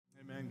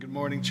Good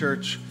morning,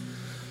 church.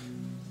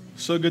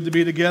 So good to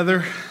be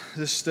together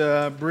this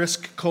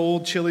brisk,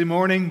 cold, chilly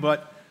morning,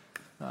 but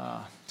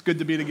it's good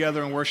to be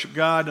together and worship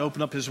God,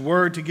 open up His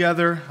Word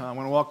together. I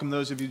want to welcome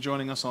those of you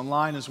joining us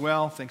online as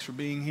well. Thanks for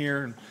being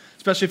here, and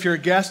especially if you're a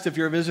guest, if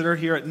you're a visitor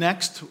here at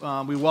Next,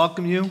 we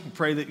welcome you. We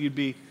pray that you'd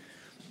be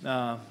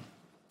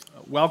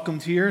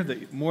welcomed here,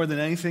 that more than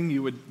anything,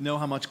 you would know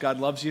how much God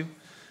loves you,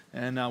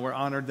 and we're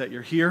honored that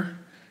you're here.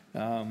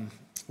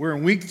 We're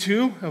in week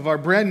 2 of our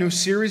brand new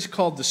series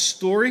called The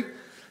Story,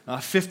 a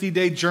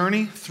 50-day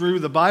journey through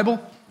the Bible.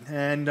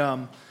 And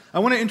I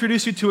want to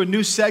introduce you to a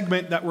new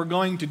segment that we're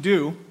going to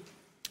do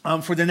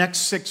for the next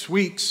 6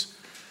 weeks.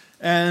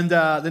 And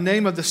the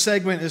name of the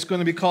segment is going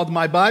to be called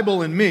My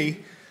Bible and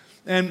Me.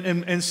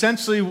 And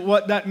essentially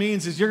what that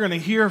means is you're going to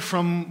hear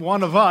from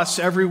one of us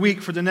every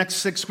week for the next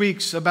 6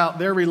 weeks about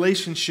their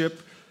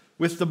relationship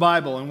with the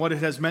Bible and what it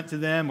has meant to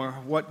them or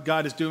what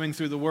God is doing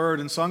through the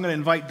Word. And so I'm going to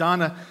invite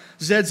Donna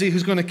Zedzi,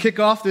 who's going to kick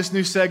off this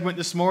new segment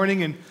this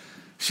morning, and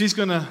she's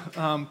going to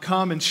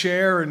come and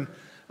share. And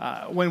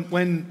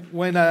when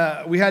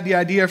we had the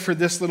idea for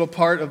this little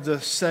part of the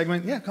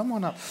segment, yeah, come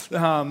on up.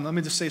 Let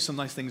me just say some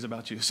nice things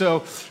about you.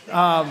 So,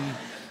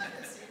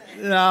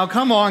 now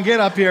come on, get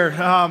up here.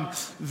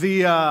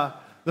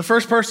 The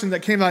first person that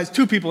came to mind,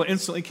 2 people that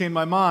instantly came to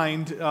my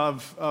mind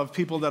of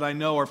people that I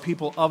know are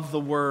people of the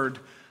Word.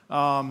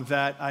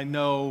 That I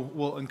know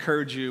will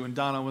encourage you, and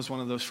Donna was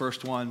one of those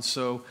first ones.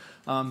 So,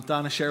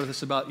 Donna, share with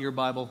us about your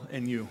Bible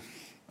and you.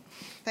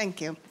 Thank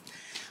you.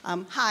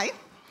 Hi.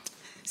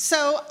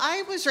 So,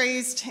 I was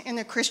raised in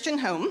a Christian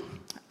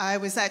home. I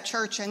was at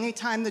church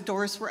anytime the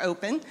doors were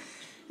open,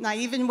 and I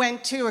even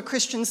went to a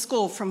Christian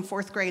school from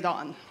 4th grade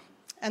on.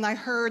 And I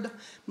heard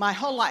my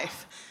whole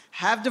life,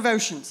 have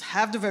devotions,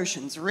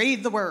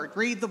 read the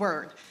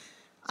Word.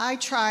 I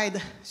tried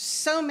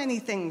so many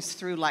things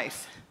through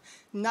life.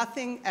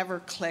 Nothing ever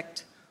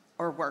clicked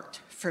or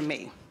worked for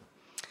me.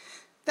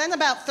 Then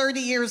about 30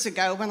 years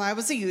ago, when I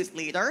was a youth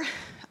leader,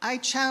 I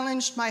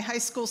challenged my high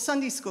school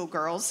Sunday school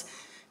girls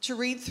to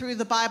read through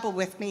the Bible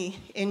with me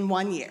in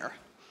 1 year.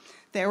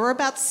 There were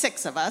about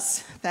 6 of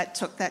us that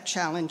took that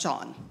challenge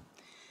on.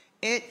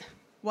 It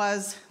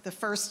was the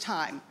first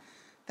time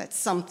that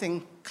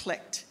something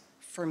clicked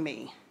for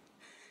me.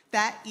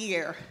 That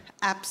year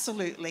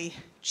absolutely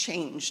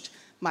changed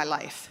my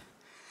life.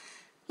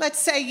 Let's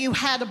say you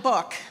had a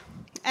book,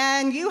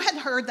 and you had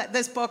heard that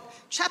this book,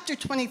 chapter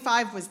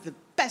 25, was the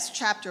best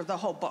chapter of the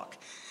whole book.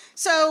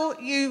 So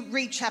you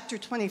read chapter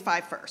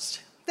 25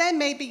 first. Then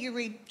maybe you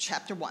read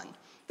chapter 1.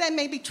 Then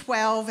maybe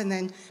 12, and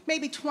then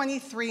maybe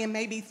 23, and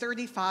maybe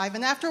 35.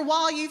 And after a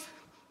while, you've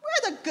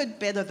read a good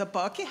bit of the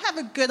book. You have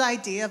a good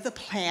idea of the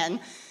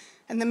plan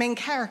and the main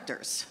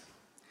characters.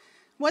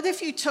 What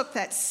if you took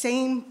that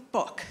same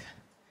book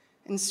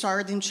and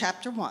started in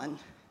chapter 1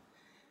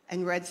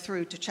 and read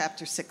through to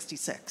chapter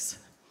 66?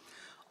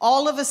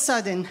 All of a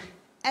sudden,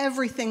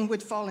 everything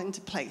would fall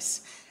into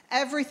place.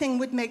 Everything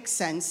would make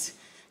sense.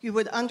 You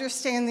would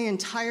understand the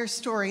entire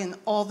story and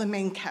all the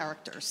main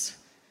characters.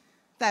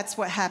 That's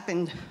what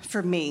happened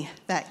for me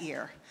that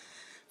year.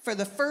 For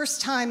the first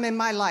time in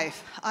my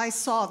life, I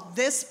saw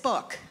this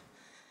book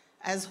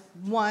as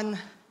one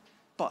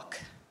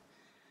book.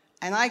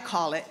 And I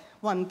call it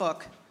one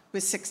book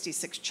with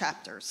 66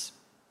 chapters.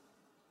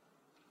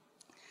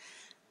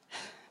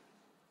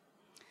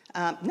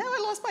 Now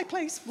I lost my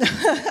place.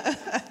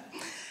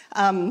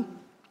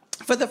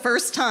 For the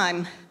first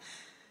time,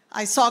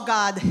 I saw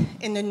God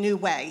in a new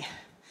way.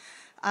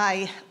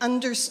 I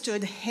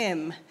understood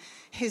Him,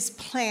 His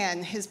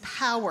plan, His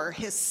power,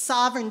 His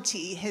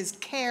sovereignty, His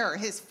care,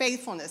 His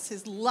faithfulness,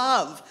 His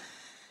love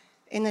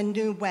in a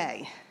new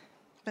way.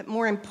 But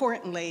more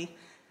importantly,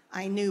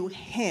 I knew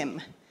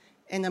Him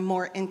in a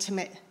more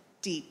intimate,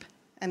 deep,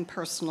 and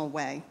personal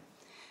way.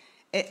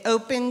 It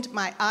opened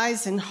my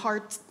eyes and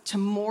heart to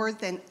more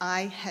than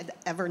I had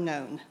ever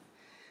known.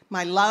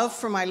 My love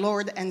for my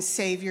Lord and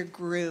Savior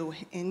grew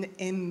in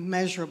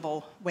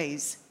immeasurable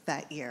ways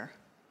that year.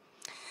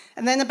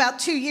 And then about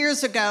 2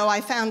 years ago,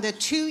 I found a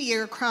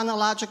 2-year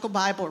chronological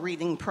Bible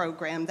reading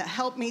program that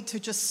helped me to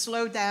just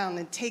slow down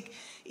and take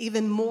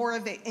even more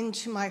of it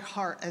into my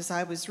heart as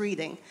I was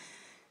reading.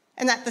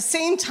 And at the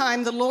same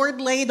time, the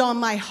Lord laid on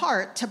my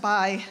heart to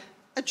buy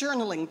a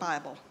journaling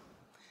Bible,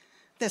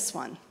 this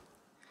one,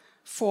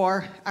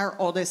 for our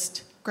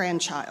oldest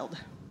grandchild.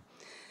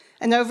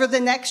 And over the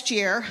next 2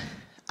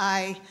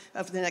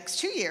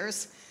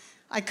 years,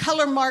 I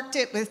color marked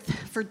it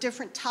for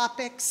different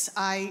topics.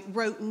 I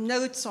wrote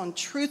notes on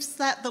truths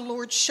that the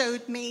Lord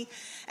showed me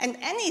and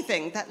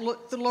anything that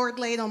the Lord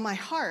laid on my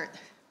heart.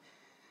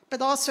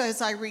 But also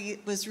as I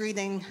was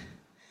reading,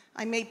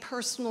 I made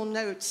personal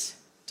notes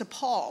to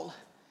Paul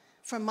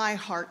from my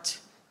heart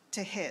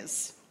to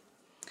his.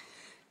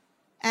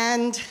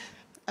 And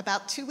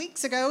about 3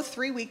 weeks ago,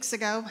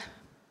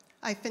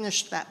 I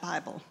finished that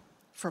Bible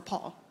for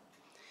Paul.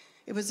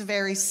 It was a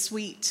very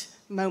sweet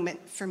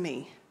moment for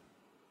me.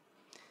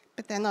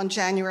 But then on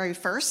January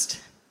 1st,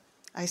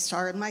 I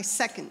started my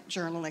second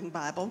journaling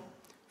Bible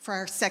for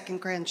our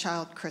second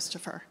grandchild,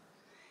 Christopher.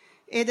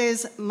 It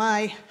is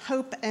my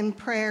hope and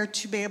prayer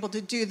to be able to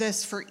do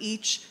this for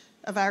each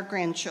of our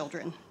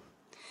grandchildren.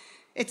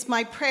 It's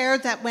my prayer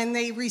that when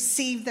they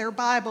receive their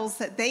Bibles,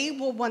 that they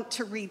will want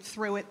to read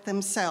through it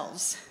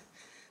themselves,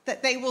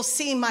 that they will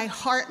see my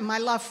heart and my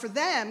love for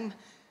them,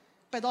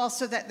 but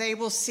also that they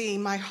will see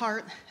my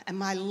heart and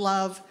my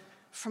love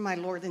for my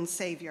Lord and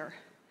Savior,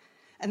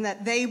 and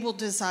that they will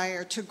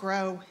desire to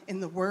grow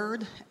in the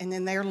Word and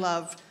in their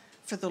love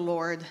for the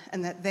Lord,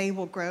 and that they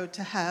will grow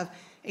to have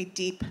a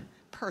deep,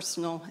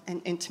 personal,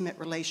 and intimate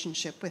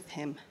relationship with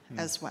Him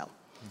as well.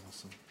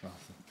 Awesome.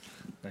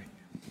 Thank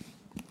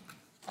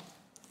you.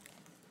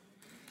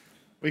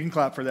 We can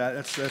clap for that.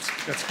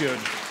 That's good.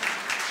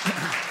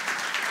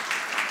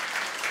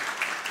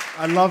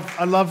 I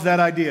love that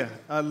idea.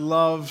 I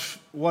love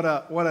what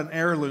an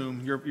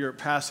heirloom you're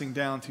passing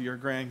down to your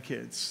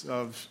grandkids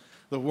of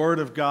the Word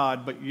of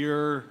God, but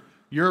your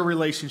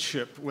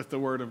relationship with the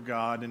Word of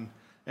God,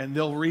 and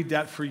they'll read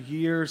that for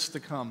years to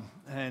come,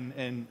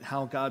 and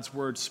how God's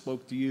Word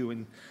spoke to you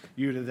and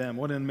you to them.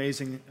 What an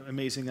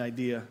amazing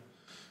idea.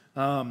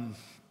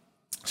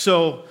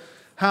 So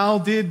how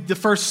did the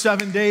first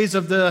 7 days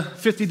of the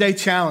 50-day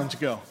challenge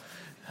go?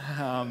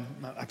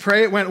 I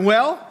pray it went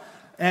well,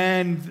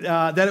 and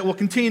that it will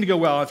continue to go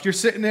well. If you're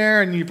sitting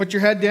there and you put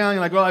your head down,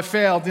 you're like, well, I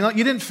failed. You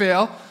didn't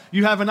fail.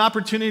 You have an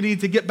opportunity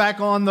to get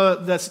back on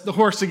the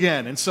horse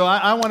again. And so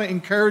I want to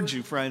encourage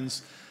you,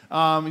 friends.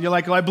 You're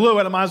like, well, I blew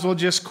it. I might as well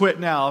just quit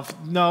now.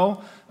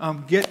 No,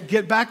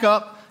 get back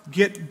up,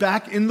 get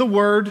back in the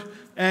Word,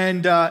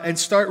 and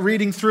start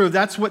reading through.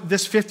 That's what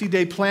this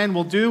 50-day plan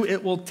will do.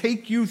 It will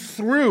take you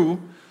through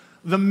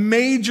the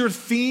major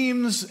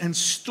themes and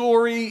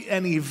story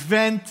and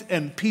event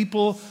and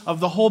people of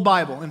the whole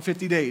Bible in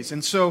 50 days.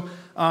 And so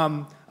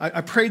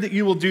I pray that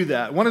you will do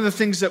that. One of the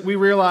things that we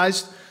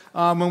realized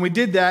when we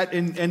did that,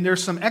 and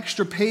there's some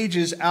extra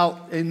pages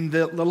out in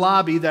the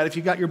lobby that if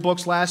you got your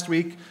books last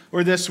week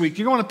or this week,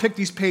 you're going to pick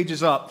these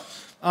pages up.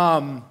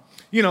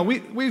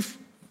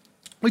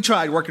 We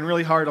tried working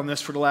really hard on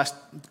this for the last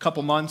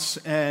couple months,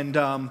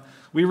 and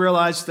we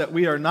realized that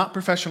we are not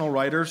professional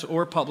writers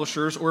or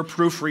publishers or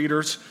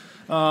proofreaders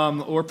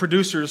or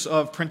producers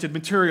of printed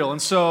material.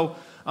 And so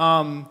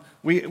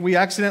we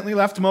accidentally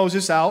left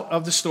Moses out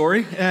of the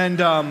story, and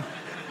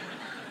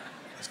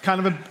he's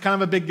kind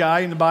of a big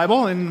guy in the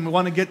Bible, and we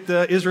want to get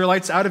the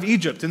Israelites out of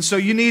Egypt. And so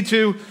you need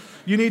to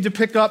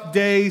pick up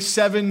day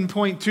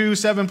 7.2,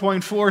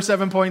 7.4,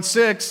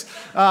 7.6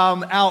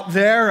 out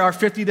there. Our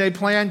 50-day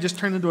plan just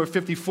turned into a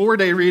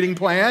 54-day reading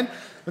plan,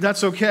 but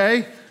that's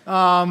okay.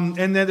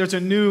 And then there's a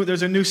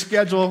new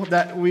schedule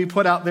that we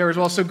put out there as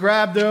well. So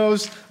grab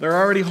those. They're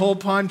already hole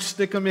punched.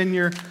 Stick them in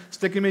your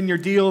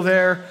deal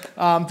there.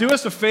 Do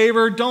us a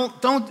favor. Don't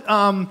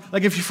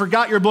like if you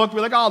forgot your book, be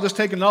like, oh, I'll just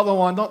take another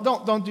one.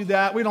 Don't do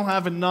that. We don't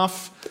have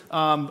enough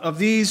of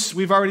these.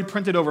 We've already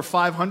printed over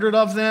 500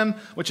 of them,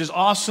 which is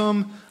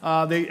awesome.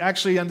 They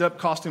actually end up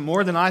costing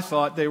more than I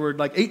thought. They were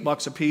like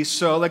 $8 a piece.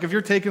 So like if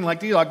you're taking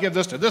like, I'll give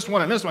this to this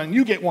one and this one, and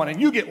you get one and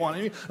you get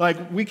one.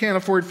 Like we can't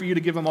afford for you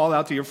to give them all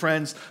out to your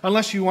friends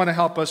unless you want to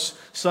help us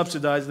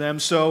subsidize them.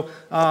 So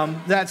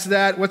that's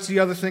that. What's the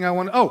other thing I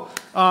want?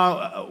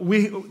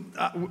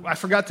 I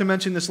forgot to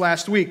mention this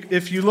last week.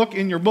 If you look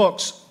in your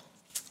books,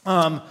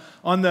 on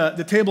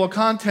the table of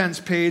contents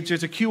page,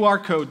 there's a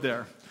QR code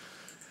there.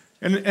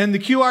 And the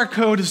QR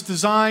code is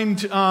designed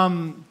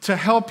to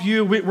help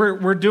you.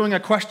 We're doing a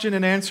question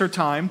and answer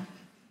time.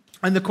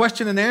 And the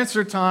question and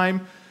answer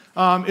time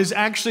is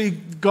actually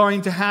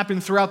going to happen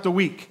throughout the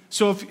week.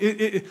 So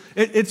if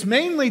it's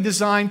mainly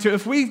designed to,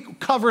 if we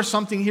cover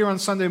something here on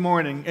Sunday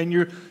morning and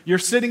you're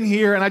sitting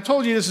here, and I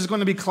told you this is going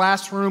to be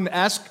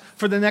classroom-esque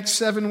for the next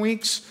 7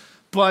 weeks,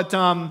 but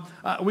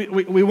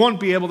we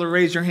won't be able to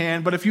raise your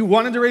hand. But if you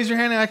wanted to raise your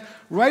hand,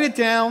 write it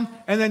down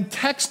and then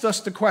text us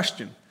the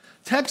question.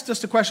 Text us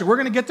the question. We're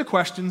going to get the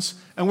questions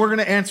and we're going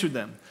to answer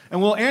them.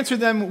 And we'll answer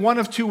them one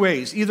of two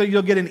ways. Either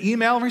you'll get an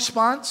email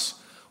response,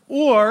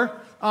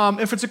 or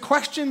if it's a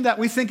question that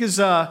we think is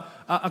a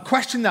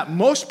question that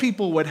most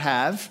people would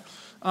have,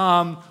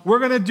 we're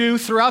going to do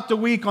throughout the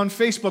week on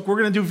Facebook,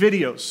 we're going to do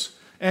videos.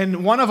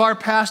 And one of our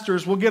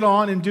pastors will get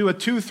on and do a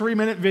 2-3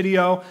 minute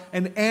video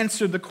and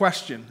answer the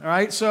question, all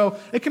right? So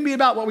it can be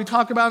about what we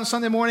talk about on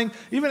Sunday morning,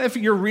 even if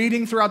you're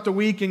reading throughout the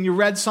week and you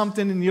read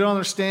something and you don't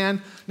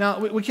understand. Now,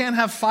 we can't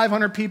have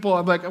 500 people.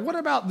 I'm like, what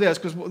about this?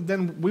 Because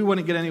then we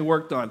wouldn't get any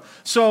work done.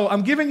 So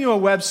I'm giving you a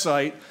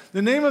website.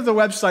 The name of the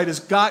website is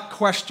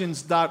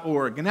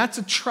gotquestions.org, and that's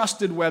a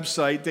trusted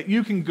website that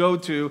you can go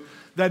to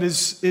that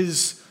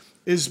is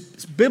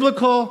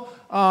biblical.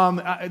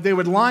 They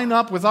would line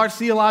up with our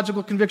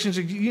theological convictions.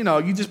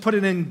 You just put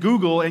it in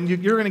Google and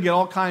you're going to get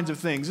all kinds of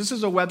things. This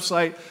is a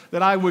website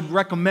that I would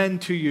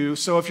recommend to you.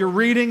 So if you're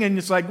reading and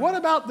it's like, what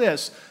about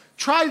this?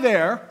 Try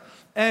there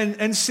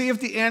and see if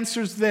the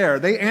answer's there.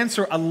 They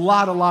answer a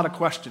lot of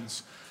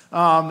questions.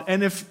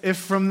 And if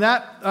from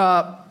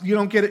that you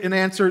don't get an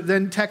answer,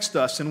 then text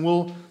us and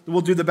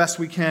we'll do the best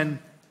we can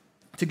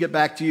to get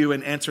back to you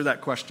and answer that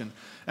question.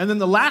 And then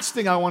the last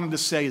thing I wanted to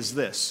say is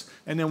this,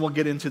 and then we'll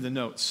get into the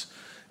notes,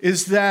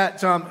 is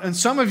that, and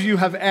some of you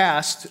have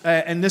asked,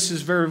 and this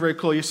is very, very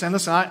cool. You're saying,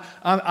 listen,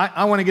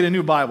 I want to get a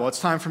new Bible. It's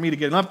time for me to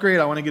get an upgrade.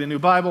 I want to get a new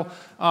Bible.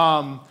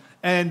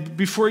 And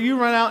before you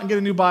run out and get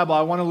a new Bible,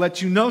 I want to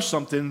let you know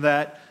something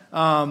that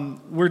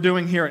we're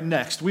doing here at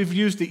Next. We've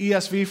used the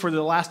ESV for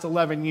the last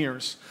 11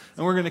 years,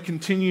 and we're going to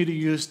continue to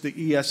use the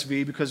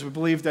ESV because we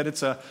believe that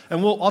it's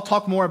I'll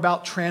talk more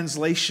about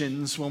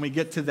translations when we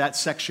get to that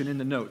section in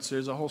the notes.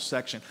 There's a whole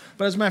section.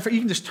 But as a matter of fact,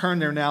 you can just turn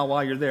there now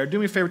while you're there. Do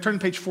me a favor, turn to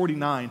page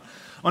 49.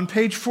 On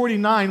page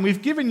 49,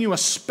 we've given you a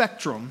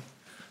spectrum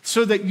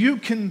so that you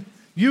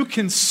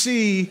can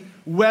see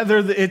whether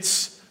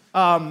it's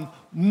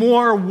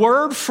more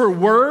word for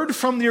word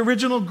from the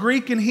original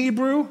Greek and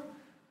Hebrew,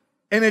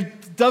 and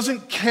it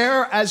doesn't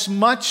care as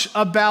much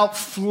about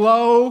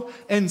flow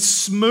and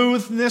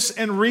smoothness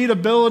and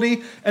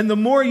readability. And the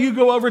more you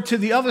go over to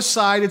the other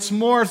side, it's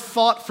more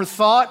thought for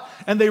thought,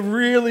 and they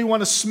really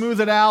want to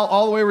smooth it out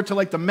all the way over to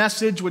like the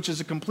Message, which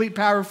is a complete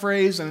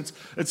paraphrase, and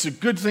it's a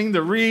good thing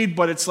to read,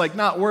 but it's like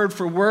not word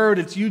for word.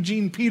 It's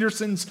Eugene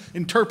Peterson's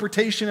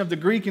interpretation of the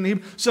Greek and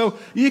Hebrew. So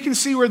you can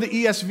see where the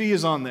ESV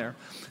is on there.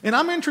 And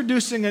I'm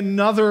introducing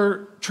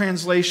another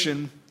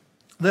translation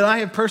that I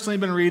have personally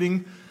been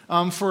reading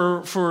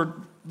for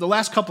the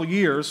last couple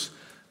years,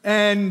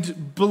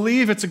 and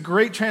believe it's a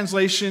great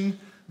translation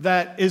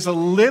that is a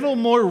little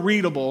more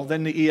readable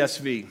than the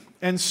ESV.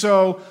 And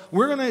so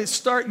we're going to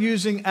start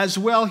using as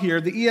well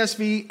here the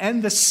ESV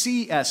and the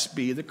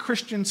CSB, the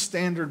Christian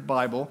Standard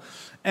Bible.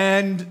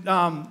 And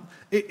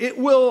it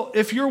will,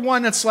 if you're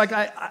one that's like,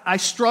 I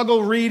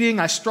struggle reading,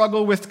 I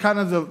struggle with kind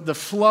of the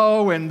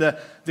flow and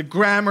the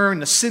grammar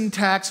and the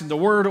syntax and the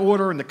word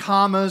order and the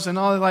commas and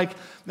all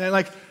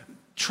that,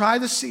 try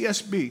the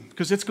CSB,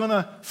 because it's going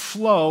to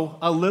flow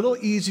a little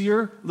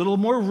easier, a little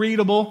more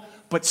readable,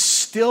 but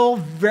still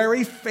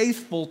very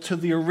faithful to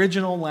the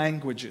original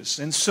languages.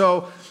 And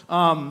so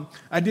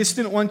I just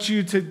didn't want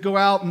you to go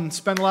out and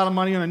spend a lot of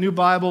money on a new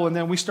Bible, and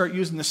then we start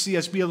using the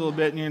CSB a little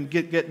bit, and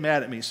you get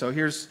mad at me. So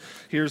here's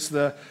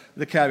the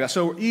caveat.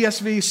 So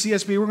ESV,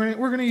 CSB,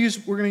 we're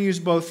going to use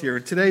both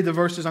here. Today, the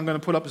verses I'm going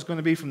to put up is going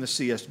to be from the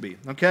CSB.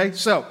 Okay,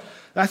 so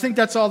I think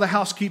that's all the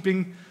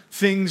housekeeping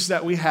things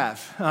that we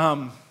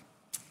have.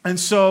 And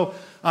so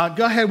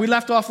go ahead. We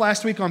left off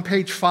last week on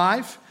page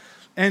 5,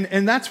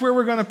 and that's where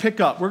we're going to pick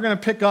up. We're going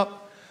to pick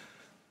up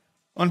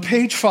on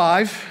page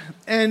 5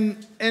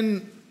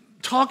 and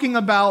talking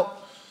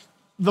about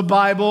the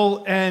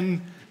Bible.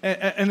 And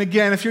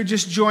again, if you're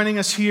just joining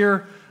us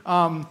here,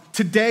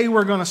 today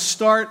we're going to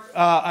start.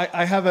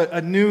 I have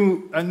a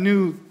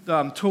new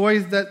toy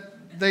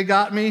that they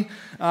got me.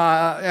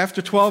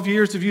 After 12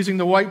 years of using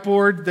the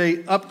whiteboard, they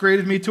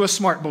upgraded me to a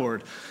smart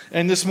board.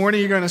 And this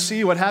morning you're going to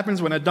see what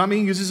happens when a dummy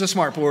uses a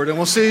smart board, and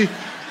we'll see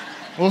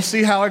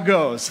how it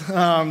goes.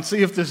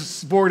 See if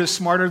this board is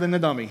smarter than the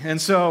dummy. And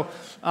so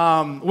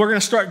we're going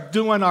to start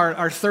doing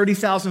our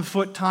 30,000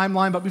 foot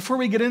timeline. But before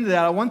we get into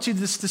that, I want you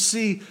just to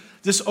see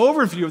this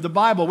overview of the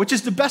Bible, which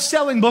is the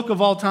best-selling book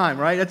of all time,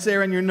 right? That's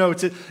there in your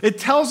notes. It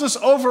tells us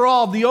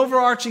overall, the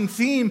overarching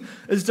theme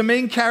is the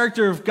main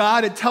character of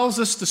God. It tells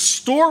us the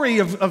story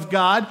of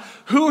God,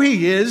 who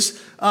He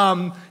is,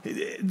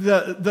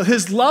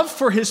 His love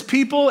for His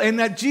people, and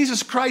that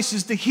Jesus Christ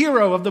is the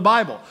hero of the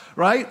Bible,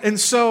 right? And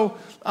so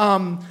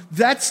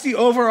that's the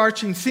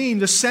overarching theme,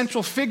 the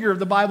central figure of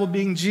the Bible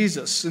being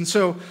Jesus. And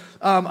so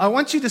I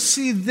want you to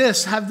see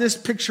this, have this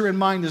picture in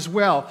mind as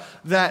well,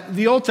 that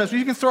the Old Testament,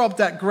 you can throw up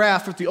that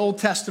graph with the Old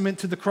Testament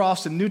to the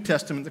cross and New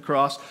Testament to the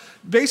cross.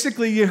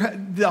 Basically,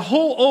 the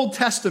whole Old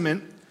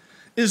Testament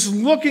is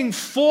looking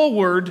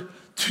forward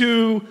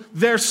to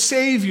their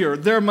Savior,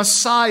 their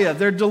Messiah,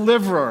 their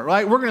deliverer,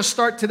 right? We're going to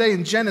start today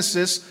in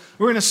Genesis.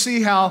 We're going to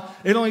see how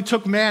it only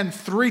took man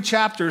 3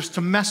 chapters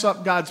to mess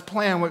up God's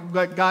plan,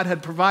 what God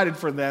had provided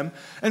for them.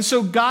 And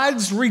so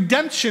God's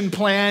redemption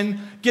plan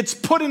gets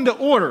put into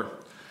order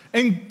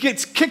and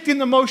gets kicked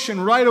into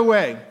motion right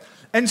away.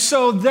 And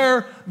so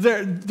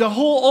the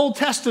whole Old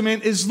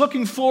Testament is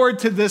looking forward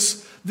to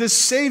this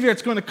Savior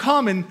that's going to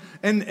come and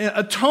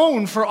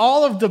atone for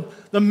all of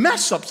the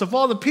mess-ups of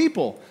all the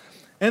people.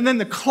 And then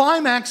the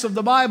climax of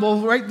the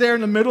Bible, right there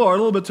in the middle, or a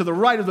little bit to the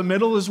right of the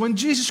middle, is when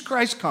Jesus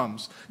Christ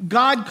comes.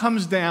 God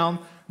comes down,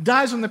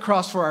 dies on the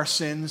cross for our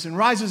sins, and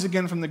rises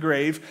again from the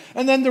grave.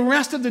 And then the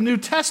rest of the New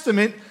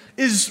Testament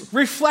is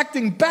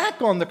reflecting back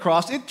on the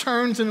cross. It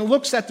turns and it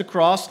looks at the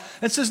cross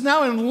and says,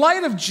 now in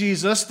light of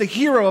Jesus, the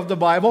hero of the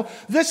Bible,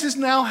 this is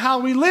now how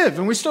we live.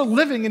 And we're still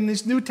living in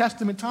these New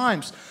Testament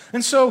times.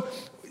 And so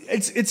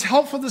it's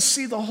helpful to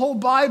see the whole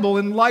Bible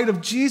in light of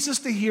Jesus,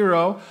 the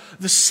hero.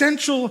 The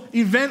central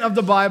event of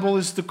the Bible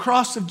is the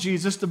cross of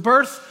Jesus, the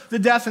birth, the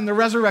death, and the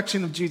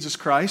resurrection of Jesus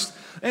Christ.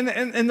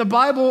 And the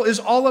Bible is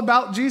all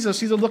about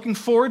Jesus, either looking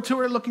forward to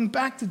or looking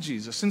back to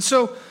Jesus. And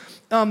so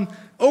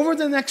over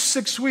the next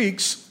 6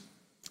 weeks,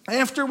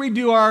 after we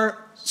do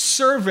our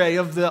survey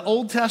of the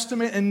Old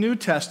Testament and New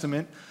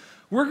Testament,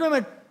 we're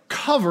going to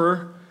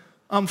cover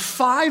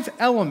 5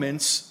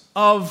 elements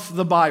of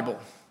the Bible.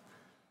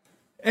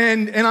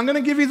 And I'm going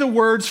to give you the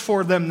words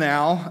for them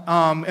now,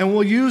 and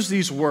we'll use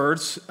these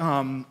words.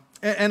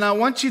 And I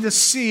want you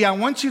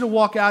to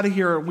walk out of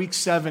here at week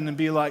 7 and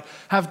be like,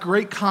 have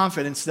great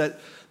confidence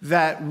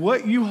that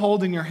what you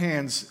hold in your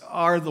hands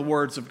are the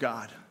words of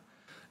God.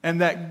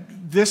 And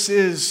that this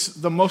is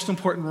the most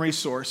important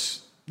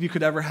resource you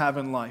could ever have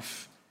in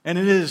life. And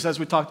it is, as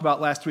we talked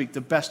about last week,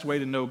 the best way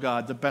to know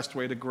God, the best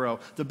way to grow,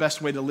 the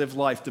best way to live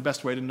life, the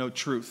best way to know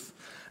truth.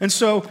 And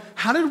so,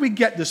 how did we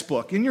get this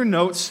book? In your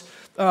notes,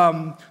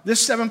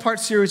 this 7-part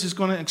series is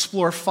going to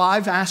explore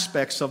 5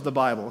 aspects of the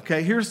Bible.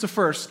 Okay, here's the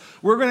first.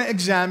 We're going to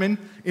examine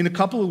in a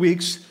couple of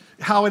weeks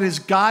how it is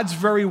God's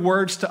very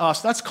words to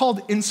us. That's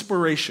called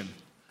inspiration.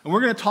 And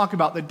we're going to talk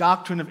about the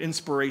doctrine of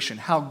inspiration,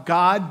 how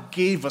God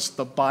gave us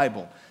the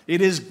Bible.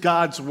 It is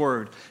God's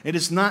word. It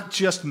is not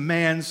just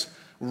man's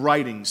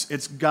writings.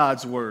 It's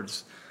God's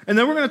words. And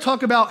then we're going to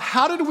talk about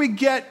how did we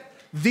get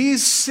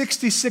these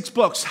 66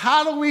 books?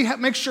 How do we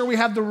make sure we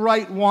have the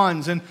right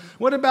ones? And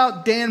what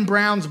about Dan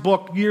Brown's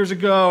book years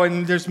ago,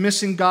 and there's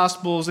missing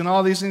gospels and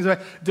all these things?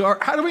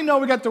 How do we know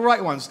we got the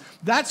right ones?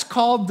 That's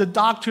called the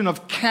doctrine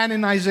of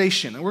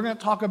canonization, and we're going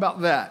to talk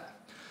about that.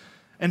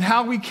 And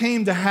how we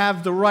came to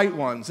have the right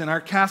ones, and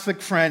our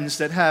Catholic friends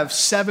that have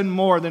 7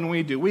 more than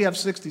we do. We have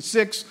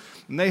 66,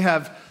 and they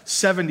have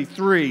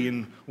 73,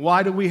 and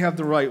why do we have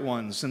the right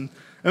ones? And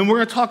we're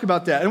going to talk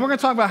about that. And we're going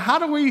to talk about how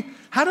do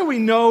we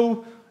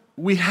know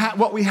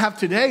what we have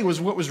today was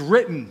what was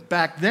written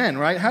back then,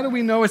 right? How do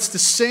we know it's the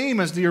same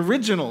as the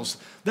originals?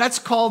 That's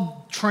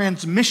called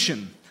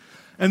transmission.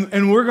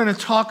 And we're going to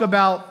talk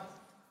about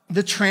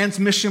the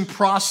transmission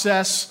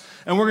process,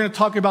 and we're going to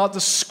talk about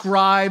the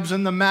scribes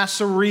and the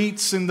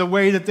Masoretes and the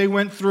way that they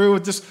went through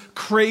with this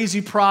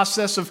crazy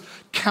process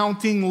of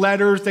counting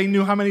letters. They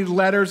knew how many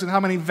letters and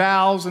how many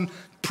vowels, and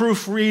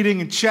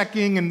proofreading and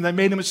checking, and they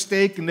made a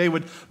mistake and they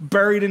would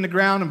bury it in the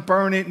ground and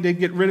burn it, and they'd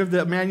get rid of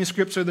the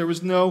manuscript so there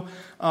was no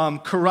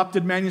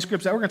corrupted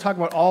manuscripts. We're going to talk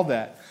about all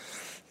that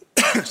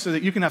so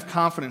that you can have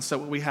confidence that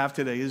what we have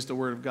today is the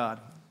Word of God.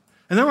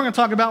 And then we're going to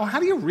talk about, well, how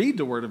do you read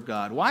the Word of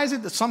God? Why is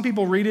it that some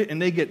people read it and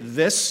they get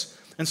this,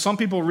 and some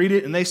people read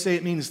it and they say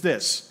it means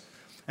this?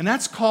 And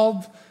that's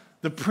called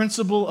the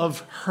principle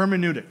of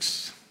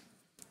hermeneutics,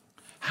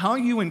 how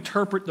you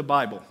interpret the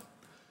Bible.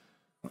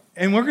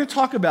 And we're going to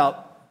talk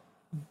about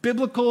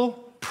biblical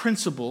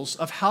principles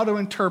of how to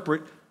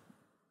interpret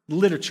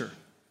literature.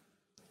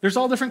 There's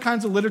all different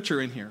kinds of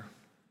literature in here.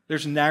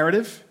 There's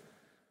narrative,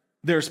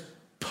 there's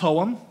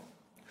poem,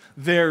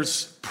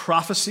 there's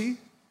prophecy,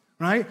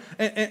 right?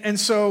 And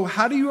so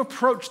how do you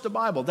approach the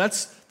Bible?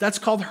 That's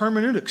called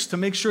hermeneutics, to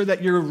make sure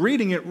that you're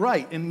reading it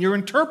right and you're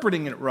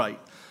interpreting it right.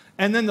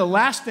 And then the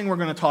last thing we're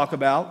going to talk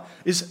about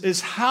is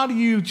how do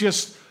you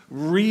just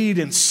read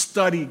and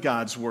study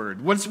God's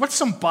word? What's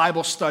some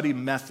Bible study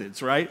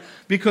methods, right?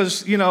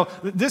 Because,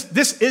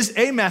 this is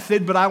a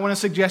method, but I want to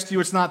suggest to you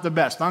it's not the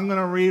best. I'm going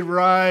to read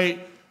right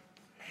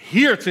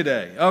here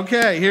today.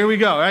 Okay, here we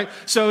go, right?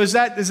 So is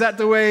that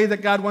the way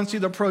that God wants you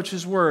to approach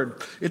his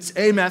word? It's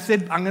a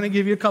method. I'm going to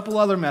give you a couple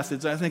other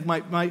methods I think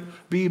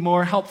might be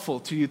more helpful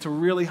to you to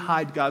really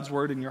hide God's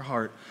word in your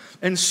heart.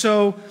 And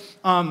so,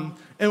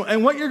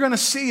 and what you're going to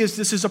see is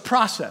this is a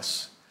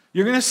process.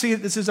 You're going to see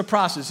that this is a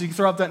process. You can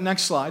throw up that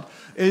next slide.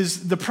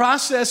 Is the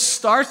process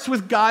starts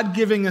with God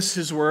giving us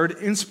his word,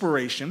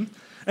 inspiration,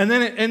 and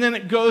then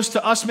it goes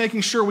to us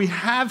making sure we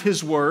have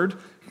his word,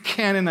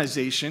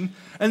 canonization,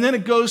 and then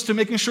it goes to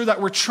making sure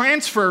that we're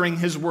transferring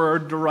his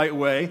word the right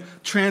way,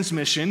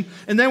 transmission,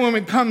 and then when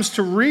it comes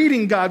to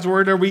reading God's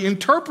word, are we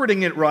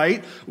interpreting it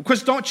right?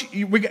 Because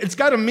it's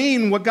got to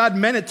mean what God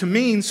meant it to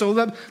mean, so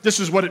that this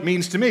is what it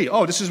means to me.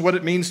 Oh, this is what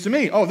it means to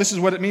me. Oh, this is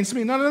what it means to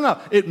me. No.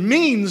 It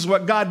means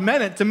what God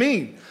meant it to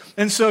mean.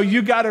 And so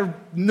you got to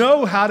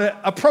know how to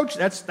approach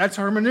it. That's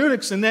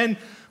hermeneutics. And then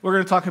we're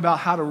going to talk about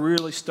how to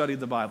really study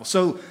the Bible.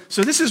 So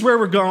this is where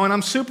we're going.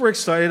 I'm super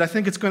excited. I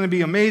think it's going to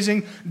be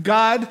amazing.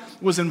 God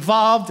was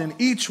involved in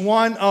each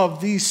one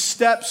of these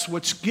steps,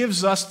 which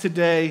gives us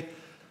today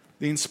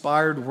the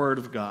inspired Word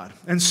of God.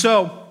 And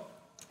so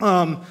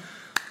I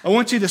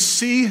want you to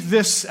see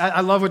this.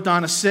 I love what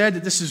Donna said,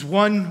 that this is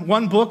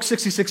one book,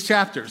 66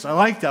 chapters. I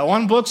like that.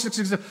 One book,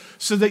 66,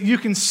 so that you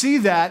can see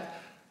that.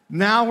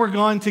 Now we're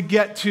going to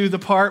get to the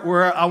part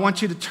where I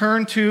want you to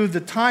turn to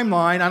the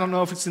timeline. I don't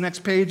know if it's the next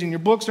page in your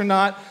books or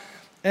not.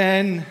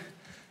 And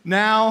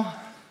now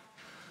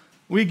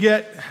we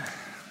get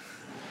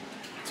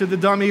to the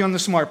dummy on the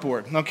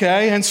smartboard,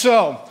 okay? And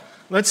so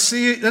let's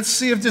see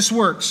if this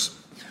works.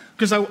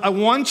 Because I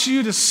want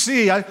you to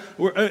see,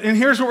 and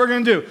here's what we're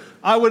going to do.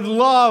 I would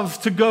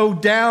love to go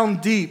down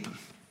deep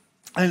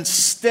and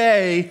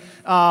stay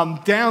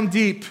down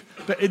deep.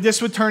 But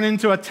this would turn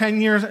into a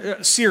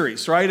 10-year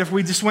series, right? If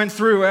we just went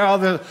through all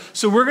the...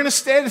 So we're going to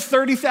stay at a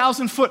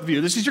 30,000-foot view.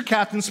 This is your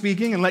captain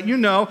speaking, and let you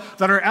know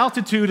that our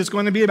altitude is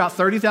going to be about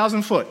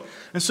 30,000 foot.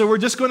 And so we're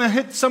just going to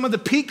hit some of the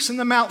peaks and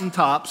the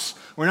mountaintops.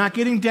 We're not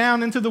getting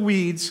down into the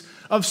weeds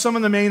of some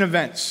of the main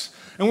events.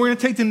 And we're going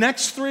to take the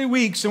next 3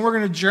 weeks, and we're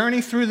going to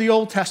journey through the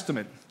Old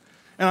Testament.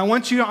 And I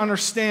want you to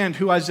understand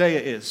who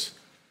Isaiah is.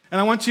 And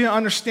I want you to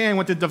understand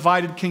what the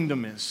divided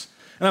kingdom is.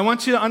 And I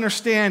want you to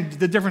understand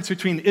the difference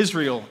between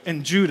Israel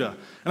and Judah.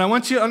 And I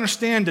want you to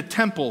understand the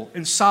temple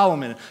and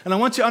Solomon. And I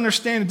want you to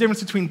understand the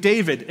difference between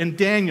David and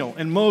Daniel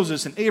and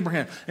Moses and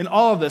Abraham and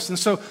all of this. And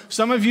so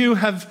some of you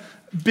have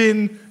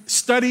been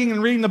studying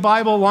and reading the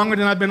Bible longer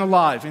than I've been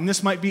alive, and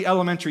this might be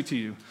elementary to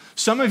you.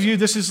 Some of you,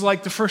 this is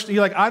like the first,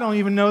 you're like, I don't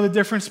even know the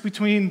difference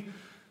between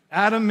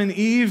Adam and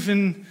Eve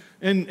and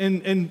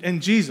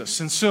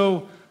Jesus. And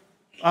so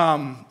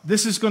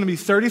this is going to be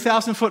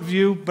 30,000-foot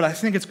view, but I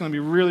think it's going to be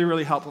really,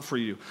 really helpful for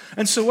you.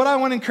 And so what I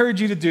want to encourage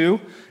you to do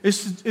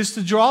is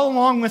to draw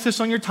along with us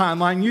on your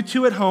timeline. You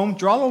too at home,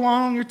 draw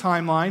along on your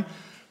timeline.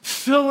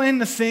 Fill in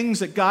the things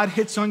that God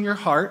hits on your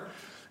heart.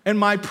 And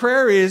my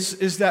prayer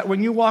is that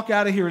when you walk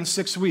out of here in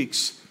 6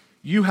 weeks,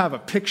 you have a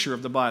picture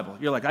of the Bible.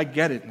 You're like, I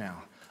get it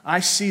now.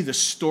 I see the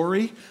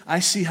story. I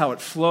see how it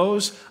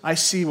flows. I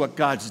see what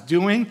God's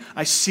doing.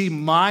 I see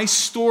my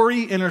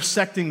story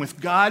intersecting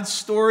with God's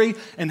story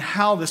and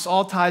how this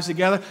all ties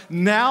together.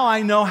 Now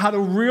I know how to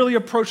really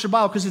approach the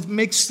Bible because it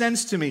makes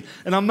sense to me.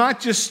 And I'm not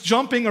just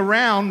jumping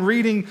around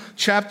reading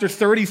chapter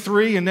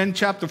 33 and then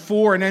chapter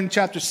 4 and then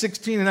chapter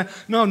 16.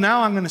 No,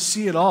 now I'm going to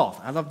see it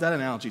all. I love that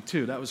analogy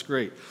too. That was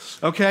great.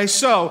 Okay,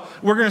 so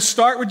we're going to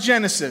start with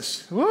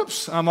Genesis.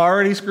 Whoops, I'm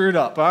already screwed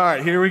up. All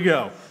right, here we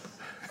go.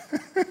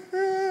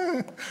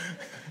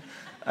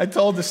 I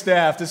told the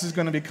staff this is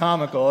going to be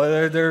comical.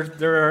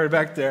 They're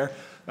back there.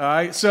 All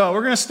right, so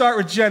we're going to start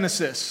with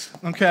Genesis,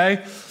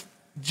 okay?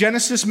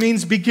 Genesis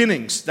means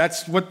beginnings.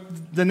 That's what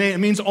the name, it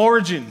means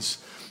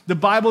origins. The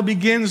Bible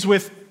begins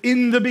with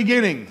in the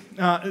beginning.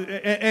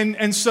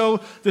 And so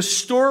the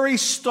story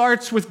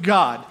starts with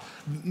God.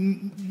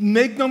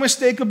 Make no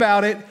mistake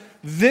about it,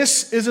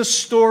 this is a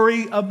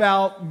story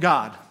about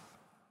God.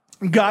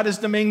 God is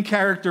the main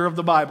character of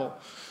the Bible.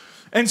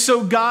 And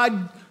so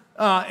God,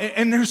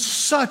 and there's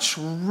such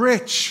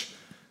rich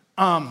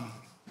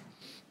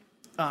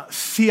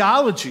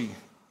theology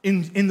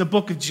in the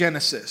book of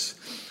Genesis.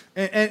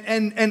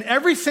 And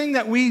everything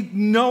that we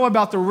know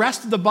about the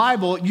rest of the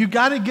Bible, you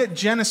got to get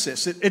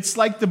Genesis. It's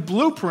like the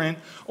blueprint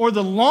or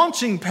the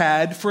launching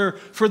pad for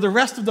the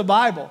rest of the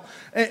Bible.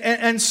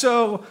 And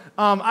so,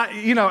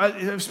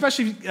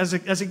 especially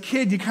as a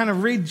kid, you kind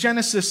of read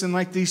Genesis and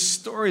like these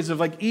stories of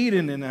like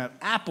Eden and an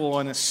apple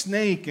and a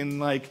snake and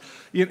like,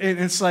 and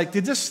it's like,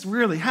 did this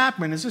really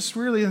happen? Is this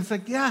really? And it's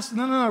like, yes,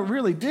 no, it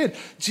really did.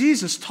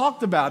 Jesus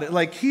talked about it.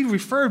 Like he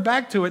referred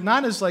back to it,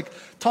 not as like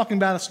talking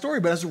about a story,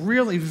 but as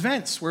real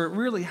events where it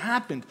really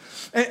happened.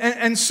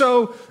 And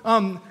so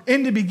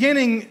in the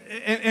beginning,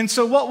 and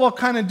so what we'll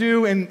kind of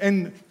do,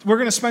 and we're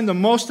going to spend the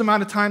most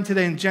amount of time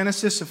today in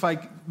Genesis. If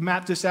I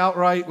map this out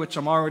right, which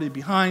I'm already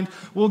behind,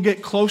 we'll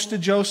get close to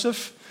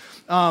Joseph,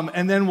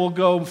 and then we'll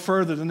go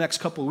further the next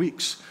couple of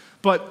weeks.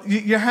 But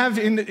you have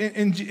in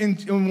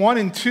 1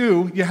 and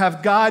 2, you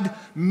have God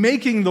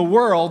making the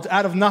world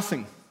out of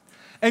nothing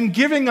and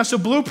giving us a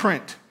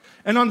blueprint.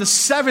 And on the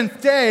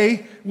seventh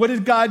day, what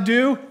did God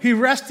do? He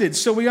rested.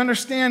 So we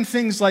understand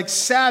things like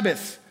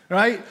Sabbath,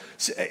 right?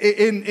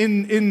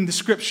 In the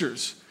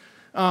scriptures.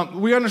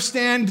 We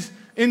understand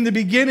in the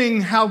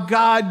beginning how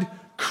God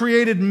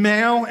created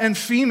male and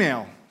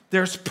female.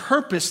 There's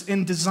purpose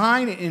and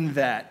design in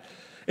that.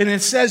 And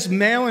it says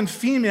male and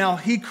female,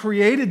 he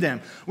created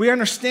them. We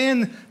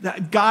understand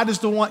that God is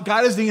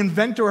the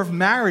inventor of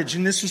marriage,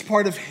 and this is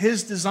part of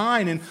his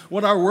design and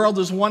what our world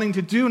is wanting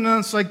to do. And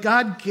it's like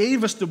God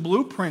gave us the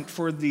blueprint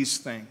for these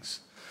things.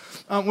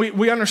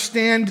 We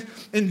understand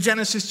in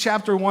Genesis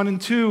chapter 1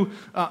 and 2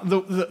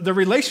 the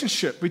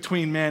relationship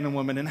between man and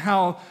woman and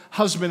how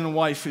husband and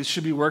wife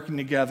should be working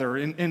together.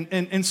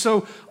 And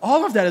so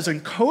all of that is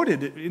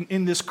encoded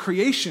in this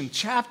creation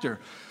chapter.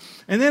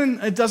 And then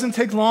it doesn't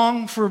take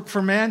long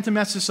for man to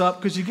mess this up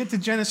because you get to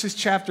Genesis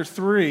chapter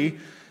 3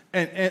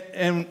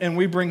 and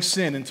we bring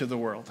sin into the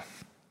world.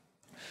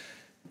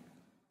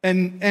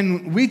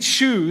 And we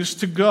choose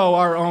to go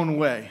our own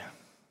way.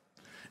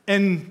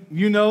 And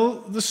you know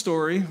the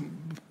story.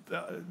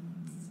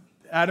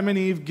 Adam and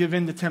Eve give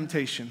in to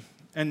temptation.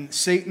 And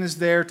Satan is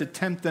there to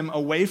tempt them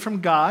away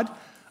from God,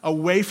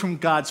 away from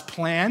God's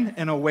plan,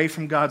 and away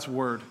from God's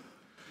word.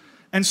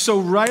 And so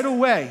right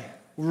away,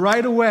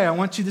 I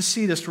want you to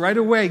see this. Right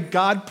away,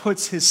 God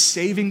puts his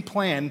saving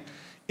plan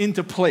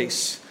into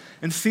place.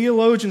 And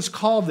theologians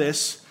call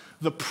this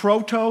the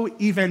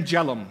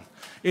proto-evangelium.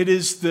 It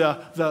is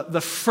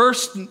the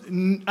first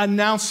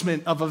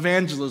announcement of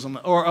evangelism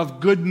or of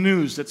good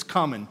news that's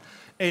coming.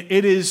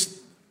 It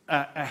is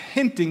a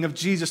hinting of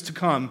Jesus to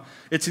come.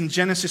 It's in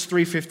Genesis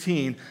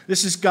 3:15.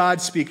 This is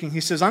God speaking.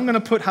 He says, I'm going to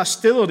put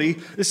hostility.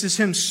 This is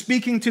him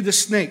speaking to the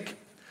snake,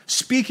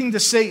 speaking to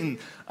Satan.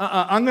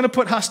 I'm going to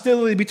put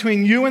hostility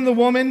between you and the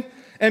woman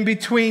and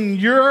between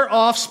your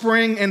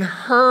offspring and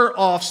her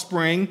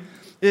offspring.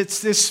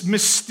 It's this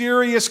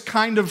mysterious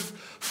kind of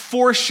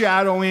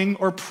foreshadowing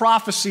or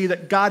prophecy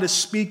that God is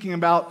speaking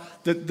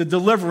about the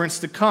deliverance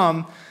to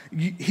come.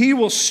 He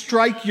will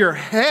strike your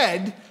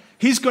head.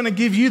 He's going to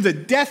give you the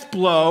death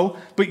blow,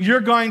 but you're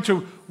going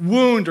to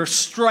wound or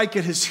strike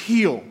at his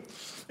heel.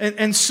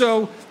 And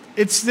so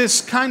it's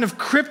this kind of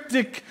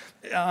cryptic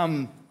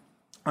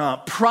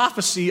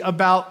prophecy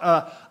about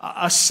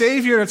a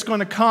Savior that's going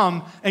to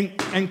come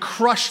and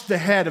crush the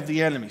head of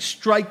the enemy,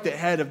 strike the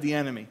head of the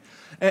enemy.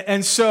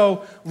 And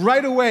so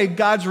right away,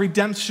 God's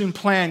redemption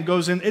plan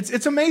goes in.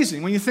 It's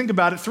amazing when you think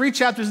about it. 3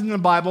 chapters in the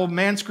Bible,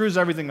 man screws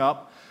everything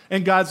up,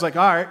 and God's like,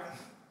 all right,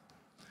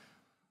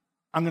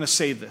 I'm going to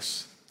save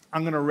this.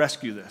 I'm going to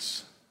rescue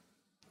this.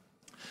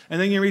 And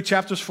then you read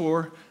chapters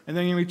 4, and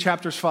then you read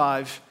chapters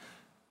 5,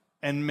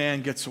 and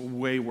man gets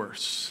way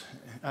worse.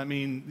 I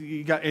mean,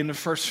 you got in the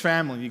first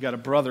family, you got a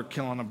brother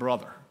killing a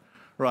brother,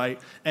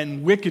 right?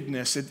 And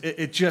wickedness,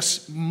 it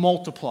just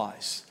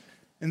multiplies.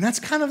 And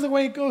that's kind of the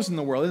way it goes in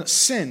the world.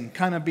 Sin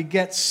kind of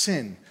begets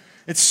sin.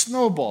 It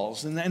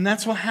snowballs, and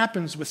that's what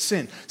happens with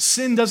sin.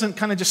 Sin doesn't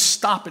kind of just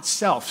stop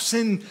itself.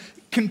 Sin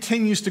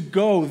continues to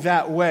go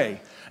that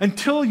way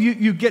until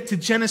you get to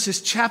Genesis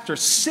chapter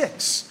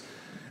 6.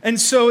 And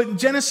so in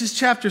Genesis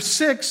chapter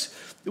 6,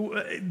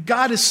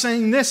 God is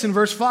saying this in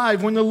verse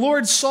 5, when the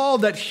Lord saw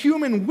that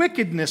human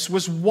wickedness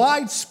was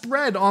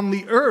widespread on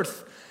the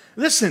earth,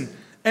 listen,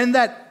 and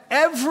that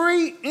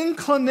every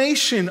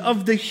inclination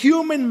of the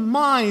human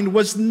mind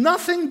was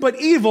nothing but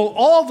evil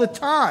all the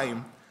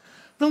time,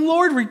 the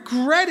Lord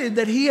regretted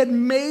that he had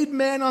made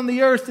man on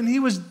the earth, and he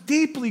was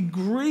deeply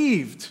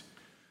grieved.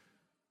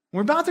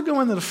 We're about to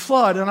go into the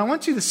flood, and I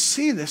want you to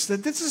see this,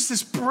 that this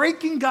is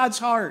breaking God's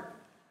heart.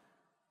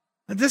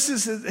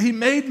 He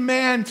made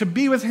man to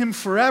be with him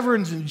forever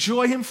and to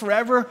enjoy him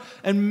forever,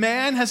 and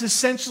man has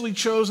essentially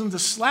chosen to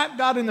slap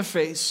God in the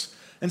face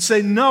and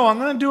say, no, I'm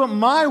going to do it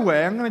my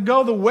way. I'm going to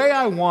go the way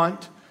I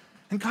want.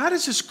 And God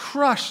is just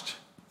crushed.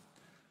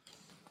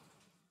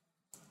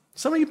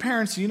 Some of you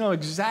parents, you know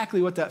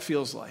exactly what that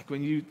feels like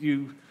when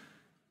you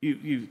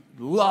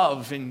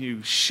love and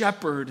you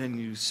shepherd and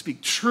you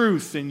speak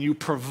truth and you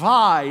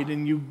provide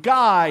and you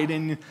guide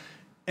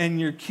and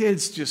your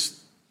kids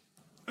just,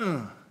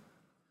 and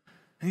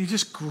you're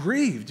just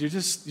grieved. You're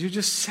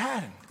just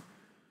saddened.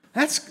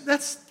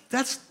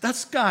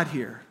 That's God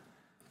here.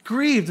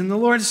 Grieved. And the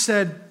Lord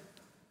said,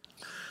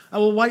 I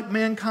will wipe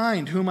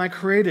mankind, whom I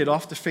created,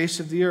 off the face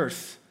of the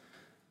earth,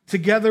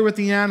 together with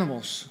the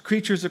animals,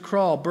 creatures that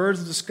crawl, birds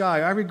of the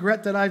sky. I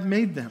regret that I've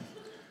made them.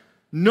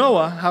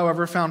 Noah,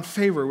 however, found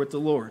favor with the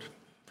Lord.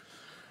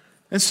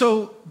 And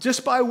so,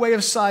 just by way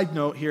of side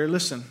note here,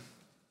 listen,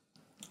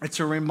 it's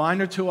a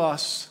reminder to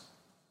us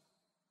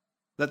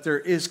that there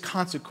is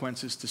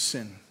consequences to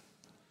sin.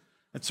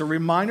 It's a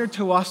reminder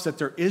to us that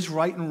there is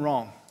right and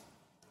wrong.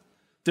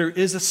 There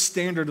is a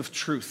standard of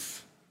truth.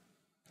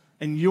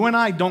 And you and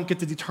I don't get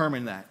to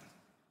determine that.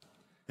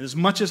 And as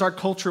much as our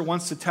culture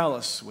wants to tell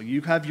us, well,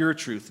 you have your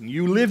truth, and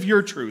you live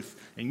your truth,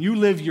 and you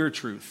live your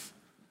truth,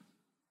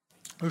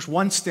 there's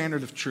one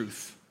standard of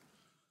truth.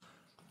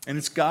 And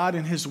it's God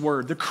and His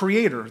Word, the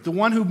Creator, the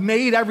one who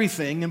made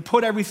everything and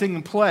put everything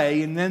in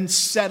play and then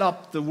set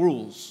up the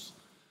rules.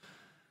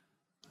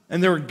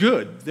 And they were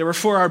good. They were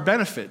for our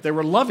benefit. They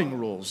were loving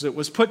rules. It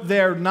was put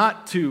there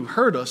not to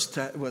hurt us,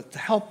 to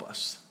help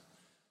us.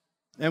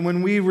 And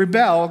when we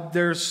rebel,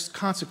 there's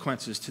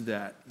consequences to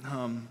that.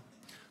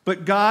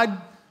 But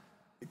God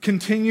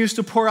continues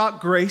to pour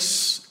out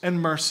grace and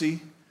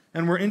mercy,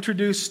 and we're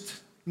introduced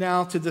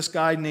now to this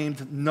guy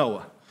named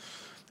Noah.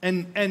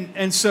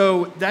 And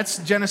so that's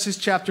Genesis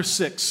chapter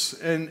 6.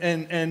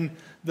 And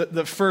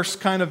the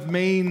first kind of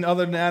main,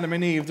 other than Adam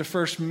and Eve, the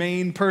first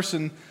main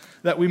person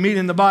that we meet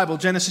in the Bible,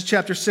 Genesis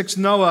chapter 6,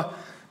 Noah.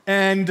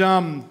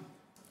 And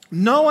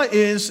Noah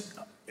is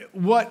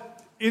what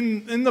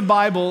in the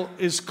Bible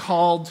is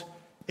called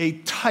a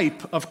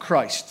type of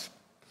Christ.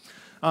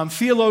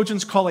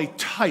 Theologians call a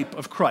type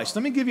of Christ.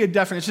 Let me give you a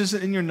definition. This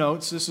is in your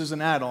notes. This is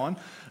an add-on.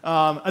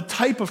 A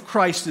type of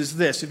Christ is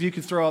this. If you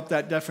could throw up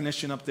that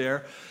definition up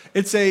there.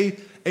 It's a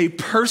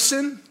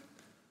person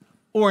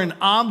or an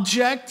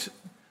object.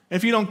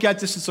 If you don't get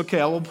this, it's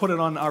okay. I will put it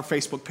on our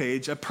Facebook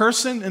page. A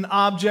person, an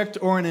object,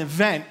 or an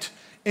event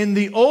in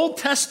the Old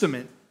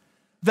Testament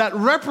that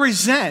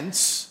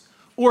represents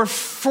or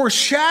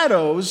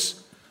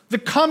foreshadows the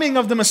coming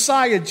of the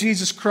Messiah,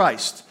 Jesus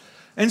Christ.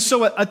 And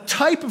so a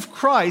type of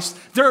Christ,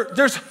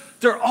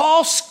 they're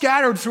all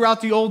scattered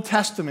throughout the Old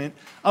Testament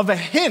of a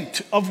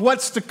hint of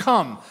what's to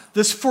come,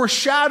 this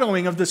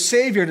foreshadowing of the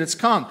Savior that's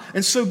come.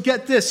 And so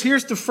get this,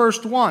 here's the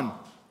first one,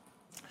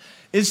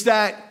 is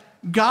that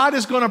God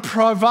is going to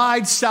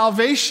provide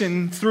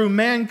salvation through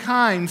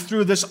mankind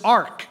through this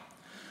ark,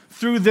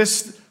 through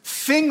this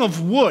thing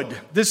of wood,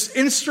 this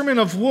instrument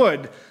of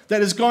wood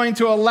that is going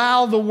to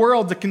allow the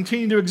world to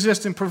continue to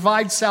exist and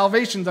provide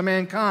salvation to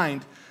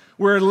mankind,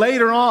 where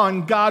later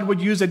on God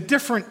would use a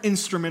different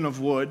instrument of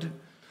wood,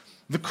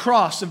 the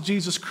cross of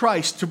Jesus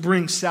Christ, to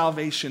bring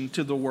salvation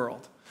to the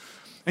world.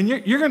 And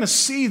you're going to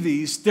see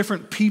these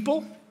different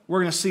people. We're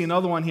going to see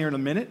another one here in a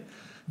minute.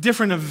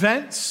 Different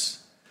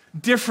events,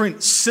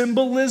 different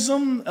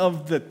symbolism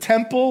of the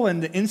temple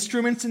and the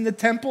instruments in the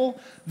temple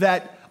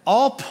that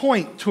all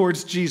point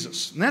towards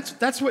Jesus. And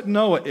that's what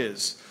Noah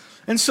is.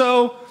 And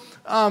so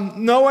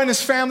Noah and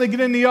his family get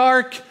in the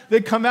ark.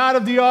 They come out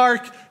of the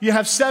ark. You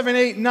have 7,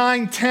 8,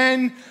 9,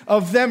 10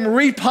 of them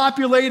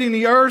repopulating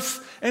the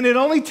earth. And it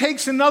only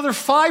takes another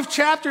 5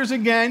 chapters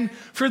again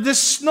for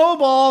this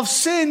snowball of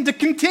sin to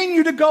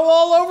continue to go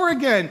all over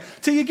again.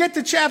 Till you get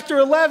to chapter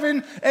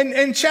 11. And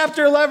in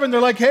chapter 11,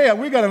 they're like, hey,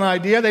 we got an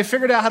idea. They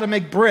figured out how to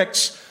make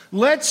bricks.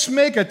 Let's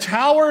make a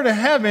tower to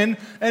heaven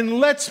and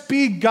let's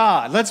be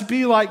God. Let's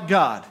be like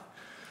God.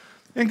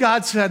 And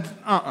God said,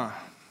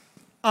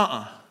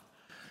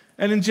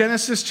 And in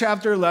Genesis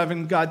chapter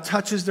 11, God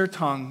touches their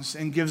tongues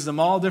and gives them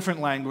all different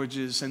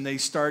languages, and they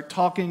start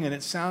talking, and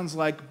it sounds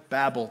like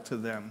Babel to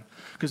them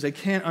because they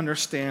can't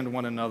understand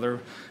one another.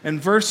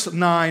 And verse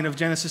 9 of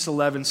Genesis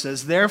 11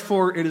 says,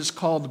 therefore it is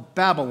called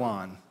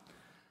Babylon.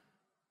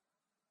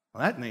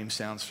 Well, that name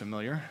sounds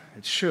familiar.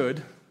 It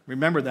should.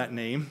 Remember that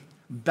name,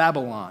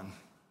 Babylon,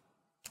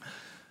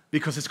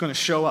 because it's going to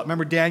show up.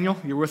 Remember Daniel?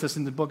 You're with us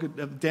in the book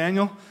of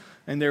Daniel?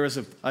 And there was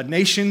a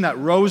nation that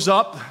rose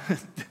up.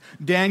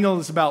 Daniel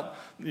is about,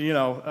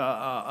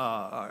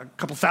 a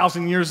couple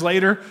thousand years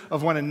later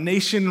of when a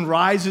nation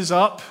rises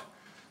up.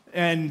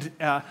 And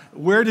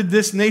where did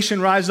this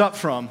nation rise up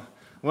from?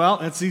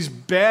 Well, it's these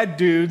bad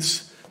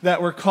dudes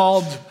that were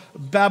called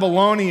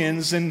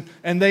Babylonians, and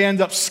they end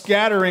up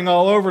scattering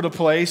all over the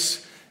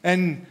place.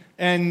 And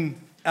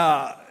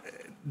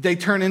they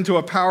turn into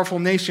a powerful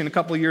nation a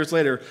couple of years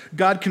later.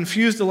 God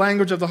confused the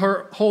language of the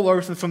whole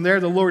earth, and from there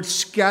the Lord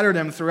scattered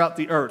them throughout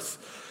the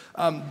earth.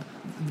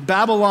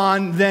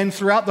 Babylon then,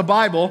 throughout the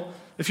Bible,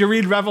 if you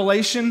read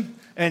Revelation,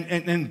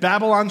 and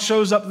Babylon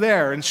shows up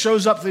there, and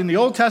shows up in the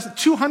Old Testament,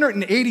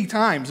 280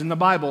 times in the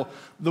Bible,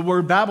 the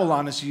word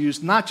Babylon is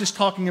used, not just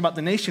talking about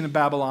the nation of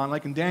Babylon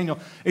like in Daniel.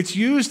 It's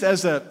used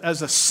as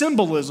a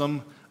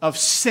symbolism of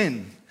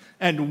sin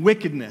and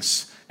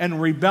wickedness and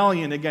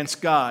rebellion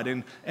against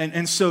God.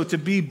 And so to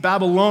be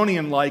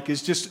Babylonian-like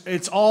is just,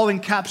 it's all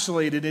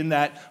encapsulated in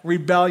that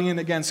rebellion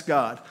against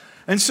God.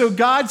 And so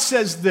God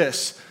says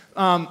this,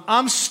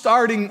 I'm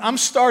starting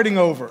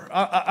over.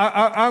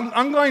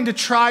 I'm going to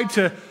try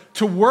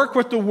to work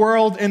with the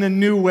world in a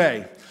new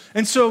way.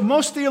 And so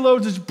most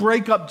theologians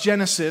break up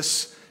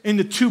Genesis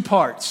into 2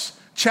 parts.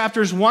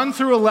 Chapters 1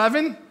 through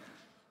 11,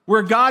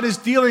 where God is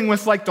dealing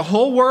with like the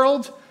whole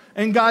world,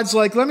 and God's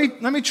like, let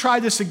me try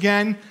this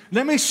again.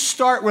 Let me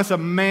start with a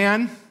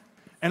man,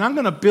 and I'm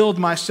going to build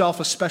myself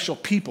a special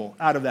people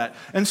out of that.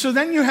 And so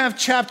then you have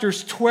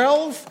chapters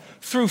 12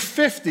 through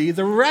 50,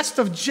 the rest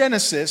of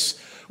Genesis,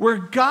 where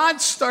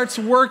God starts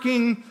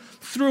working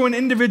through an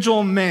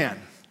individual man.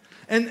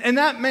 And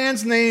that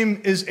man's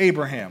name is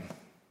Abraham.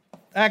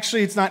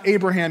 Actually, it's not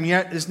Abraham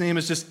yet. His name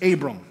is just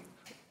Abram.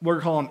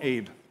 We're calling him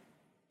Abe.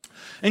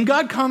 And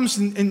God comes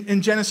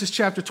in Genesis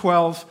chapter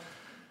 12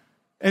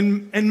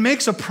 and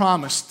makes a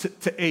promise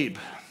to Abe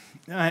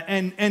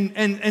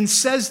and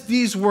says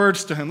these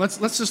words to him. Let's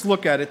just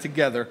look at it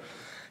together.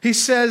 He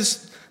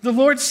says, the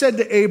Lord said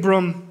to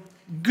Abram,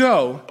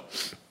 go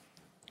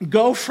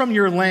from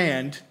your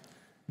land,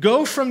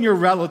 go from your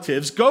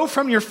relatives, go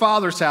from your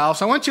father's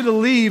house. I want you to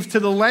leave to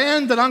the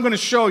land that I'm going to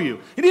show you.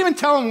 He didn't even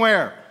tell him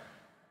where.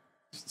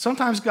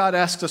 Sometimes God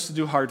asks us to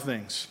do hard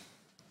things.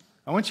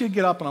 I want you to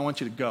get up and I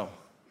want you to go.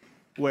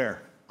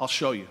 Where? I'll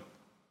show you.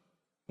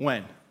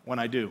 When? When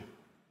I do.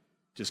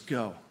 Just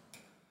go.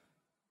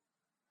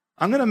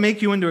 I'm going to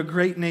make you into a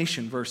great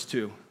nation, verse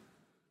 2.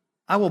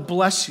 I will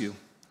bless you.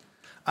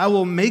 I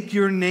will make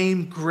your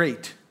name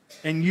great,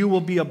 and you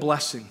will be a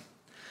blessing.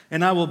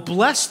 And I will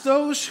bless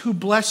those who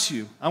bless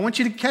you. I want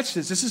you to catch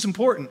this. This is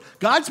important.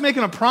 God's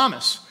making a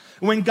promise.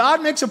 When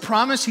God makes a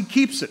promise, he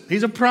keeps it.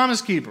 He's a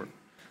promise keeper,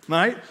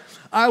 right?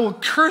 I will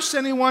curse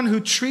anyone who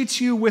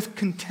treats you with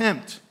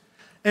contempt,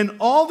 and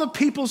all the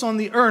peoples on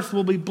the earth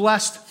will be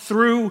blessed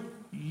through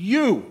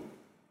you,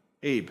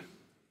 Abe.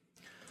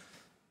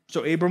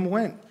 So Abram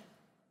went.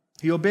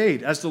 He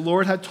obeyed as the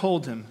Lord had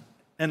told him,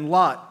 and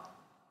Lot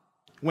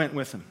went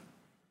with him,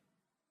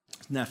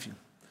 his nephew.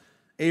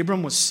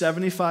 Abram was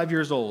 75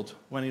 years old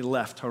when he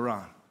left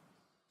Haran.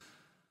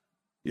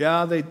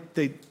 Yeah,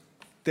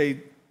 they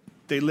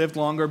lived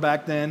longer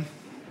back then,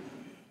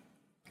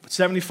 but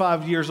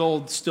 75 years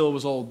old still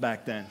was old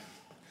back then.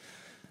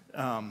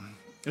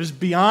 It was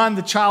beyond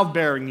the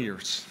childbearing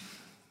years,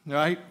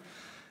 right?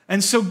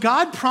 And so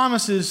God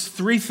promises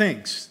 3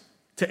 things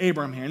to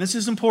Abram here. And this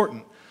is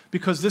important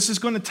because this is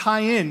going to tie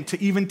in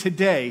to even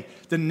today,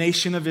 the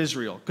nation of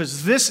Israel.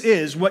 Because this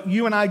is what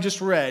you and I just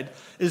read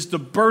is the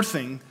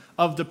birthing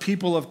of the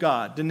people of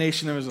God, the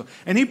nation of Israel.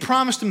 And he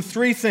promised him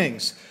 3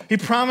 things. He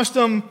promised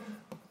him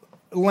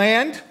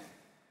land,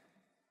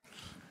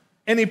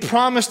 and he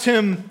promised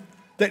him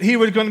that he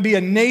was going to be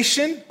a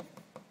nation.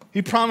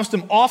 He promised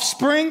him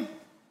offspring,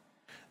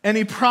 and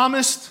he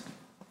promised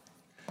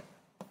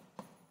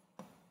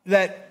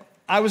that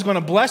I was going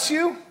to bless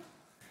you,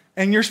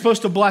 and you're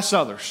supposed to bless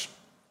others.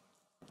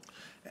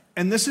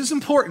 And this is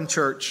important,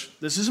 church.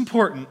 This is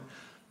important.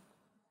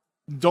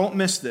 Don't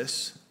miss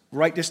this.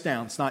 Write this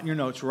down. It's not in your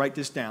notes. Write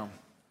this down.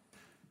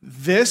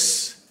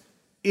 This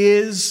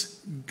is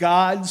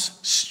God's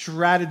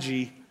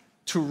strategy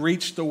to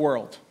reach the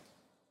world.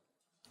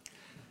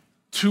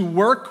 to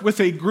work with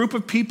a group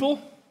of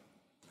people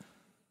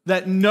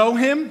that know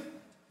him,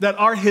 that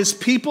are his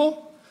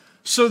people,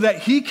 so that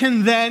he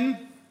can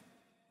then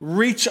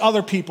reach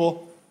other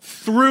people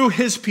through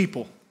his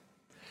people.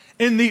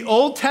 In the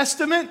Old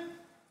Testament,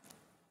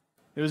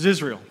 it was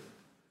Israel.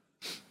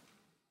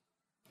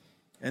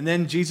 And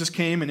then Jesus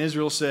came and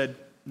Israel said,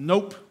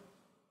 nope.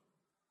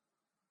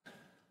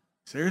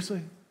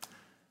 Seriously?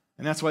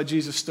 And that's why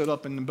Jesus stood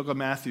up in the book of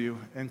Matthew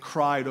and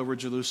cried over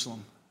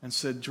Jerusalem and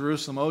said,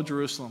 Jerusalem, oh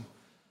Jerusalem,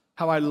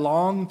 how I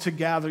long to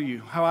gather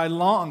you, how I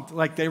longed,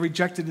 like they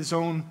rejected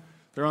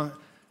their own.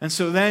 And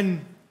so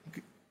then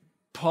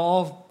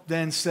Paul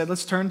then said,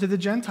 let's turn to the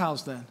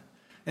Gentiles then.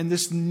 And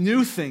this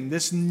new thing,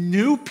 this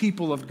new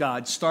people of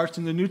God starts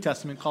in the New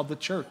Testament called the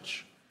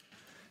church.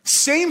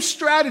 Same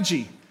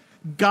strategy.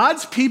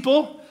 God's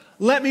people,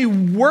 let me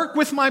work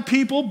with my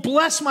people,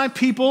 bless my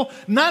people,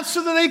 not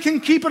so that they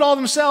can keep it all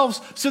themselves,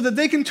 so that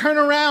they can turn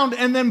around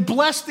and then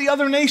bless the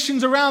other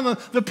nations around them,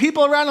 the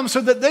people around them,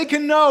 so that they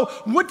can know,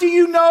 what do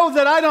you know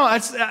that I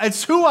don't?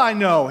 It's who I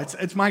know.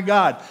 It's my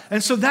God.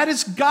 And so that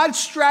is God's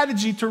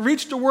strategy to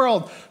reach the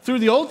world through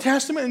the Old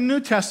Testament and New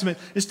Testament,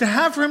 is to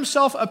have for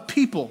himself a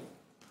people.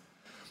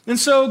 And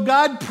so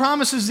God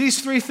promises these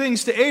three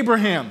things to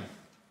Abraham.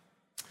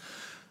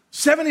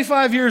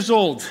 75 years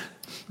old.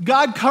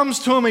 God comes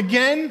to him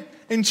again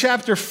in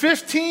chapter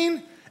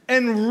 15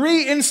 and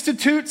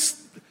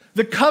reinstitutes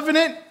the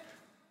covenant.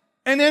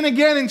 And then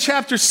again in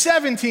chapter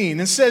 17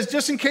 and says,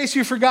 just in case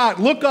you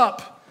forgot, look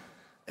up.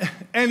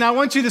 And I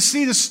want you to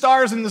see the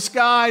stars in the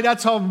sky.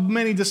 That's how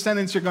many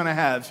descendants you're going to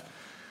have.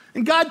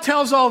 And God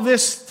tells all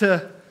this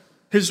to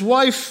his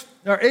wife,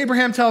 or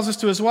Abraham tells this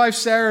to his wife,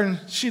 Sarah, and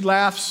she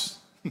laughs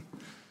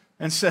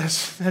and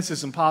says, this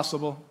is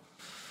impossible.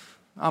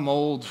 I'm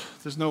old.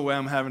 There's no way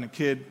I'm having a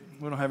kid.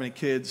 We don't have any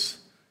kids.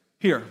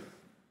 Here,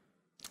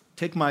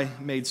 take my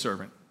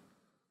maidservant,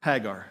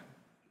 Hagar.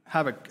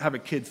 Have a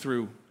kid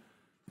through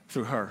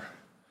her.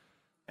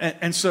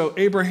 And so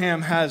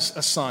Abraham has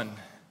a son,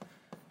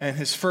 and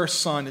his first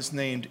son is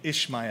named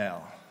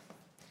Ishmael.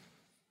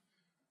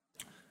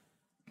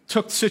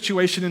 Took the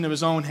situation into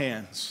his own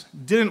hands.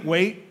 Didn't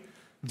wait.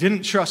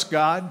 Didn't trust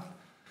God.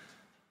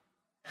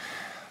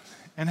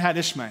 And had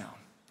Ishmael.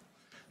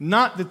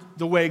 Not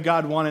the way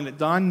God wanted it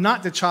done.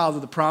 Not the child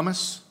of the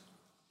promise.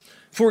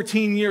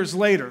 14 years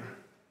later,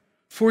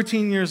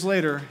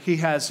 he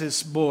has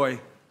his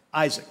boy,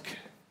 Isaac,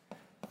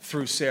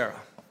 through Sarah.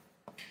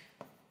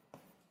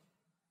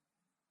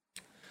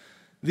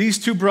 These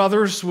two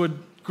brothers would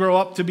grow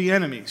up to be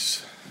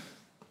enemies.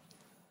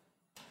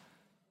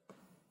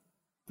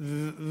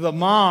 The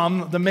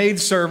mom, the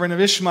maidservant of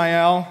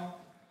Ishmael,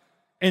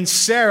 and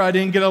Sarah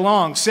didn't get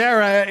along.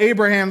 Sarah,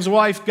 Abraham's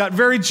wife, got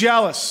very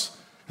jealous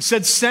and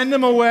said, send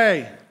him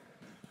away.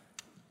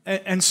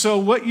 And so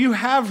what you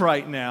have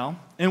right now,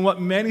 and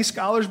what many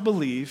scholars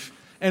believe,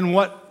 and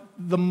what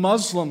the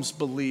Muslims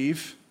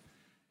believe,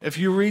 if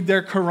you read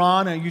their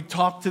Quran and you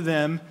talk to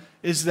them,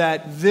 is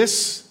that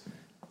this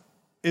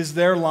is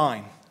their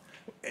line.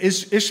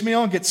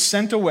 Ishmael gets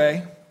sent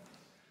away.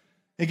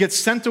 It gets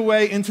sent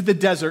away into the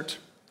desert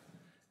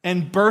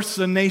and births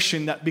a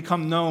nation that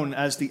become known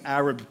as the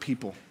Arab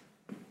people.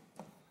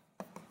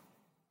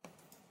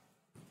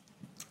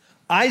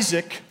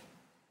 Isaac,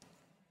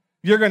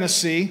 you're going to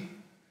see,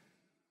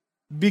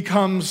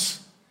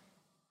 becomes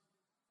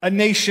a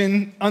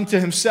nation unto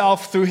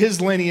himself through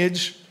his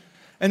lineage.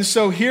 And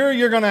so here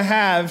you're going to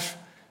have,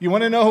 you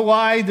want to know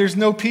why there's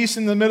no peace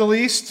in the Middle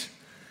East?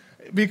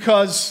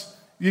 Because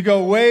you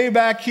go way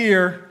back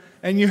here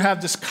and you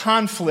have this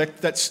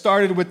conflict that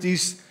started with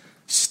these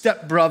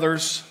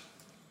stepbrothers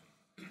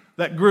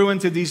that grew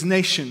into these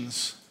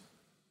nations,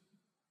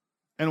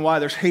 and why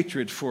there's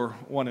hatred for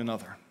one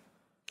another.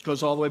 It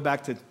goes all the way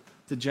back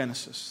to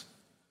Genesis.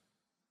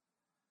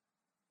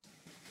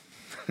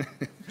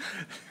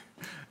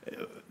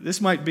 This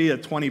might be a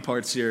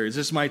 20-part series.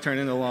 This might turn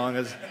into long.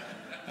 We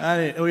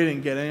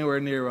didn't get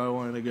anywhere near where I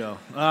wanted to go.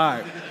 All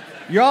right.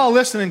 You're all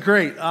listening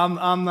great.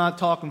 I'm not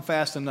talking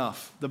fast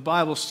enough. The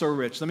Bible's so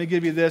rich. Let me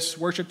give you this.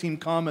 Worship team,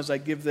 come as I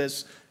give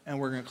this, and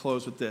we're going to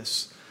close with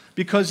this.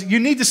 Because you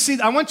need to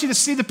see, I want you to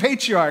see the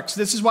patriarchs.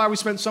 This is why we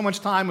spent so much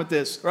time with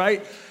this,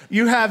 right?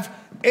 You have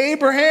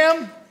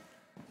Abraham,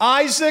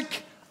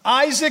 Isaac.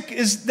 Isaac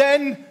is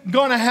then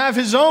going to have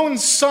his own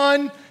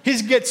son.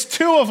 He gets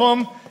two of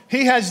them.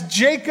 He has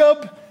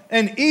Jacob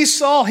and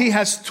Esau. He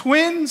has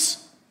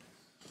twins.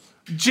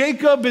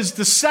 Jacob is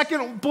the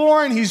second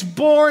born. He's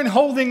born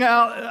holding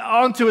out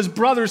onto his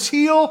brother's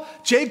heel.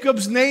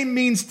 Jacob's name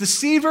means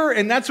deceiver,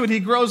 and that's what he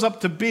grows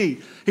up to be.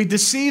 He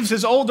deceives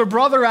his older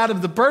brother out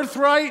of the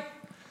birthright.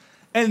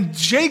 And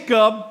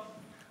Jacob,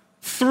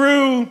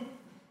 through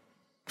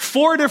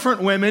 4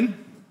 different women,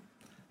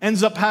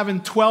 ends up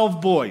having 12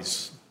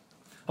 boys.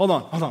 Hold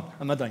on.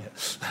 I'm not done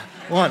yet.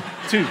 1,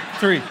 2,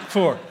 3,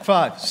 4,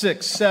 5,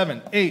 6,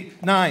 7,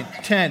 8, 9,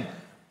 10,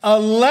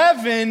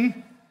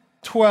 11,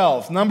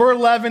 12. Number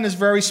 11 is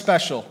very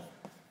special.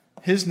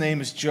 His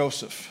name is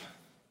Joseph.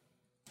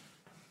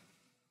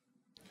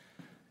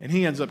 And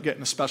he ends up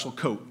getting a special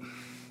coat.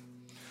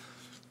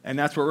 And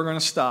that's where we're going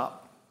to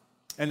stop.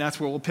 And that's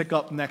where we'll pick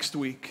up next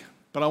week.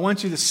 But I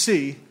want you to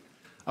see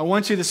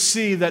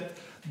that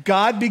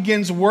God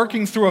begins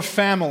working through a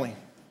family.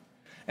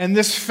 And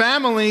this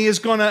family is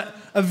going to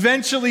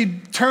eventually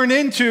turn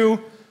into,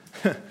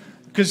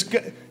 because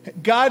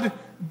God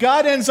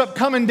ends up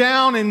coming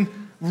down and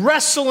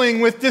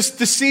wrestling with this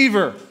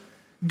deceiver.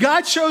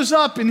 God shows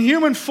up in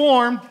human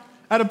form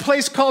at a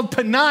place called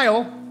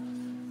Peniel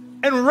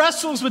and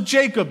wrestles with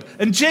Jacob.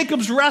 And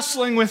Jacob's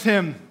wrestling with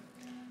him.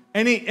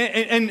 And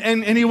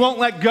he won't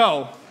let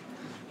go.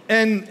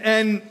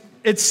 And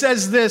it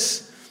says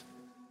this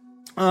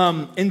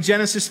in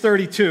Genesis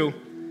 32.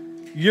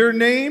 Your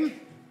name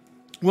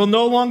will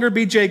no longer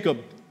be Jacob,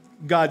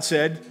 God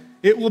said.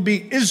 It will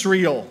be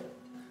Israel,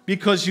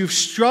 because you've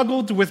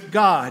struggled with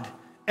God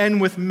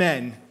and with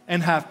men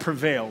and have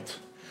prevailed.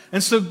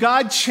 And so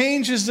God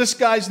changes this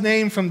guy's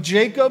name from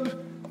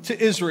Jacob to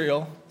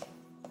Israel,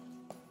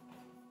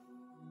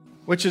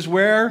 which is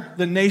where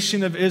the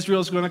nation of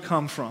Israel is going to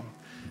come from.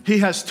 He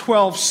has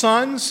 12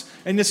 sons,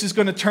 and this is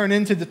going to turn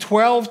into the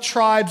 12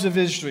 tribes of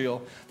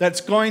Israel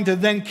that's going to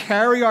then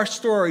carry our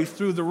story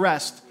through the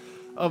rest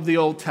of the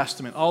Old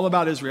Testament. All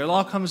about Israel. It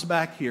all comes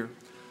back here.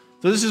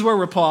 So this is where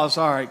we're paused.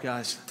 All right,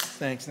 guys.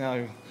 Thanks.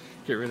 Now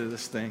get rid of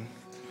this thing.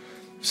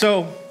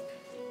 So,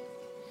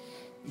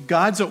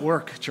 God's at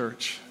work,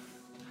 church.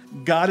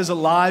 God is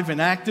alive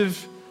and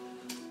active.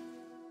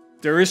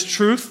 There is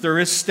truth, there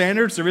is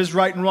standards, there is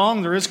right and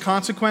wrong, there is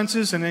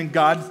consequences, and then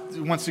God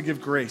wants to give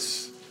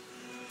grace.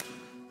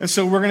 And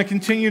so we're going to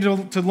continue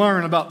to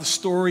learn about the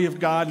story of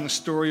God and the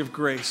story of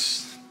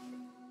grace.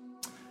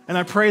 And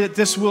I pray that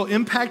this will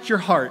impact your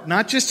heart,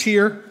 not just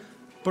here,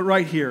 but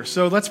right here.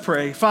 So let's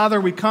pray.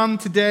 Father, we come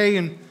today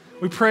and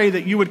we pray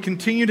that you would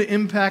continue to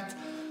impact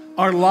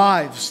our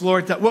lives,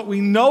 Lord, that what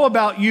we know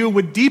about you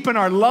would deepen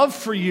our love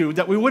for you,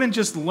 that we wouldn't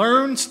just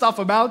learn stuff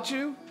about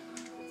you,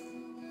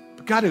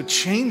 but God, it would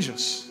change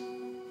us.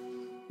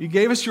 You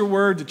gave us your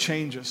word to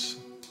change us.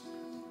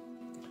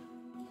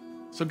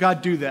 So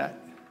God, do that,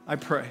 I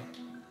pray.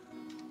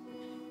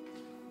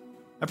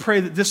 I pray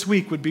that this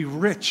week would be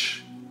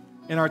rich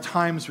in our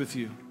times with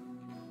you.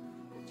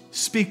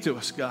 Speak to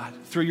us, God,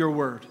 through your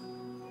word.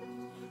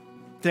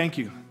 Thank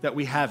you that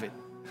we have it.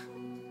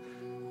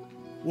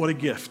 What a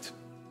gift.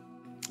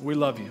 We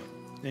love you.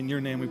 In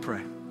your name we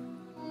pray.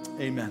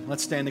 Amen.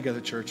 Let's stand together,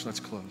 church. Let's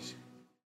close.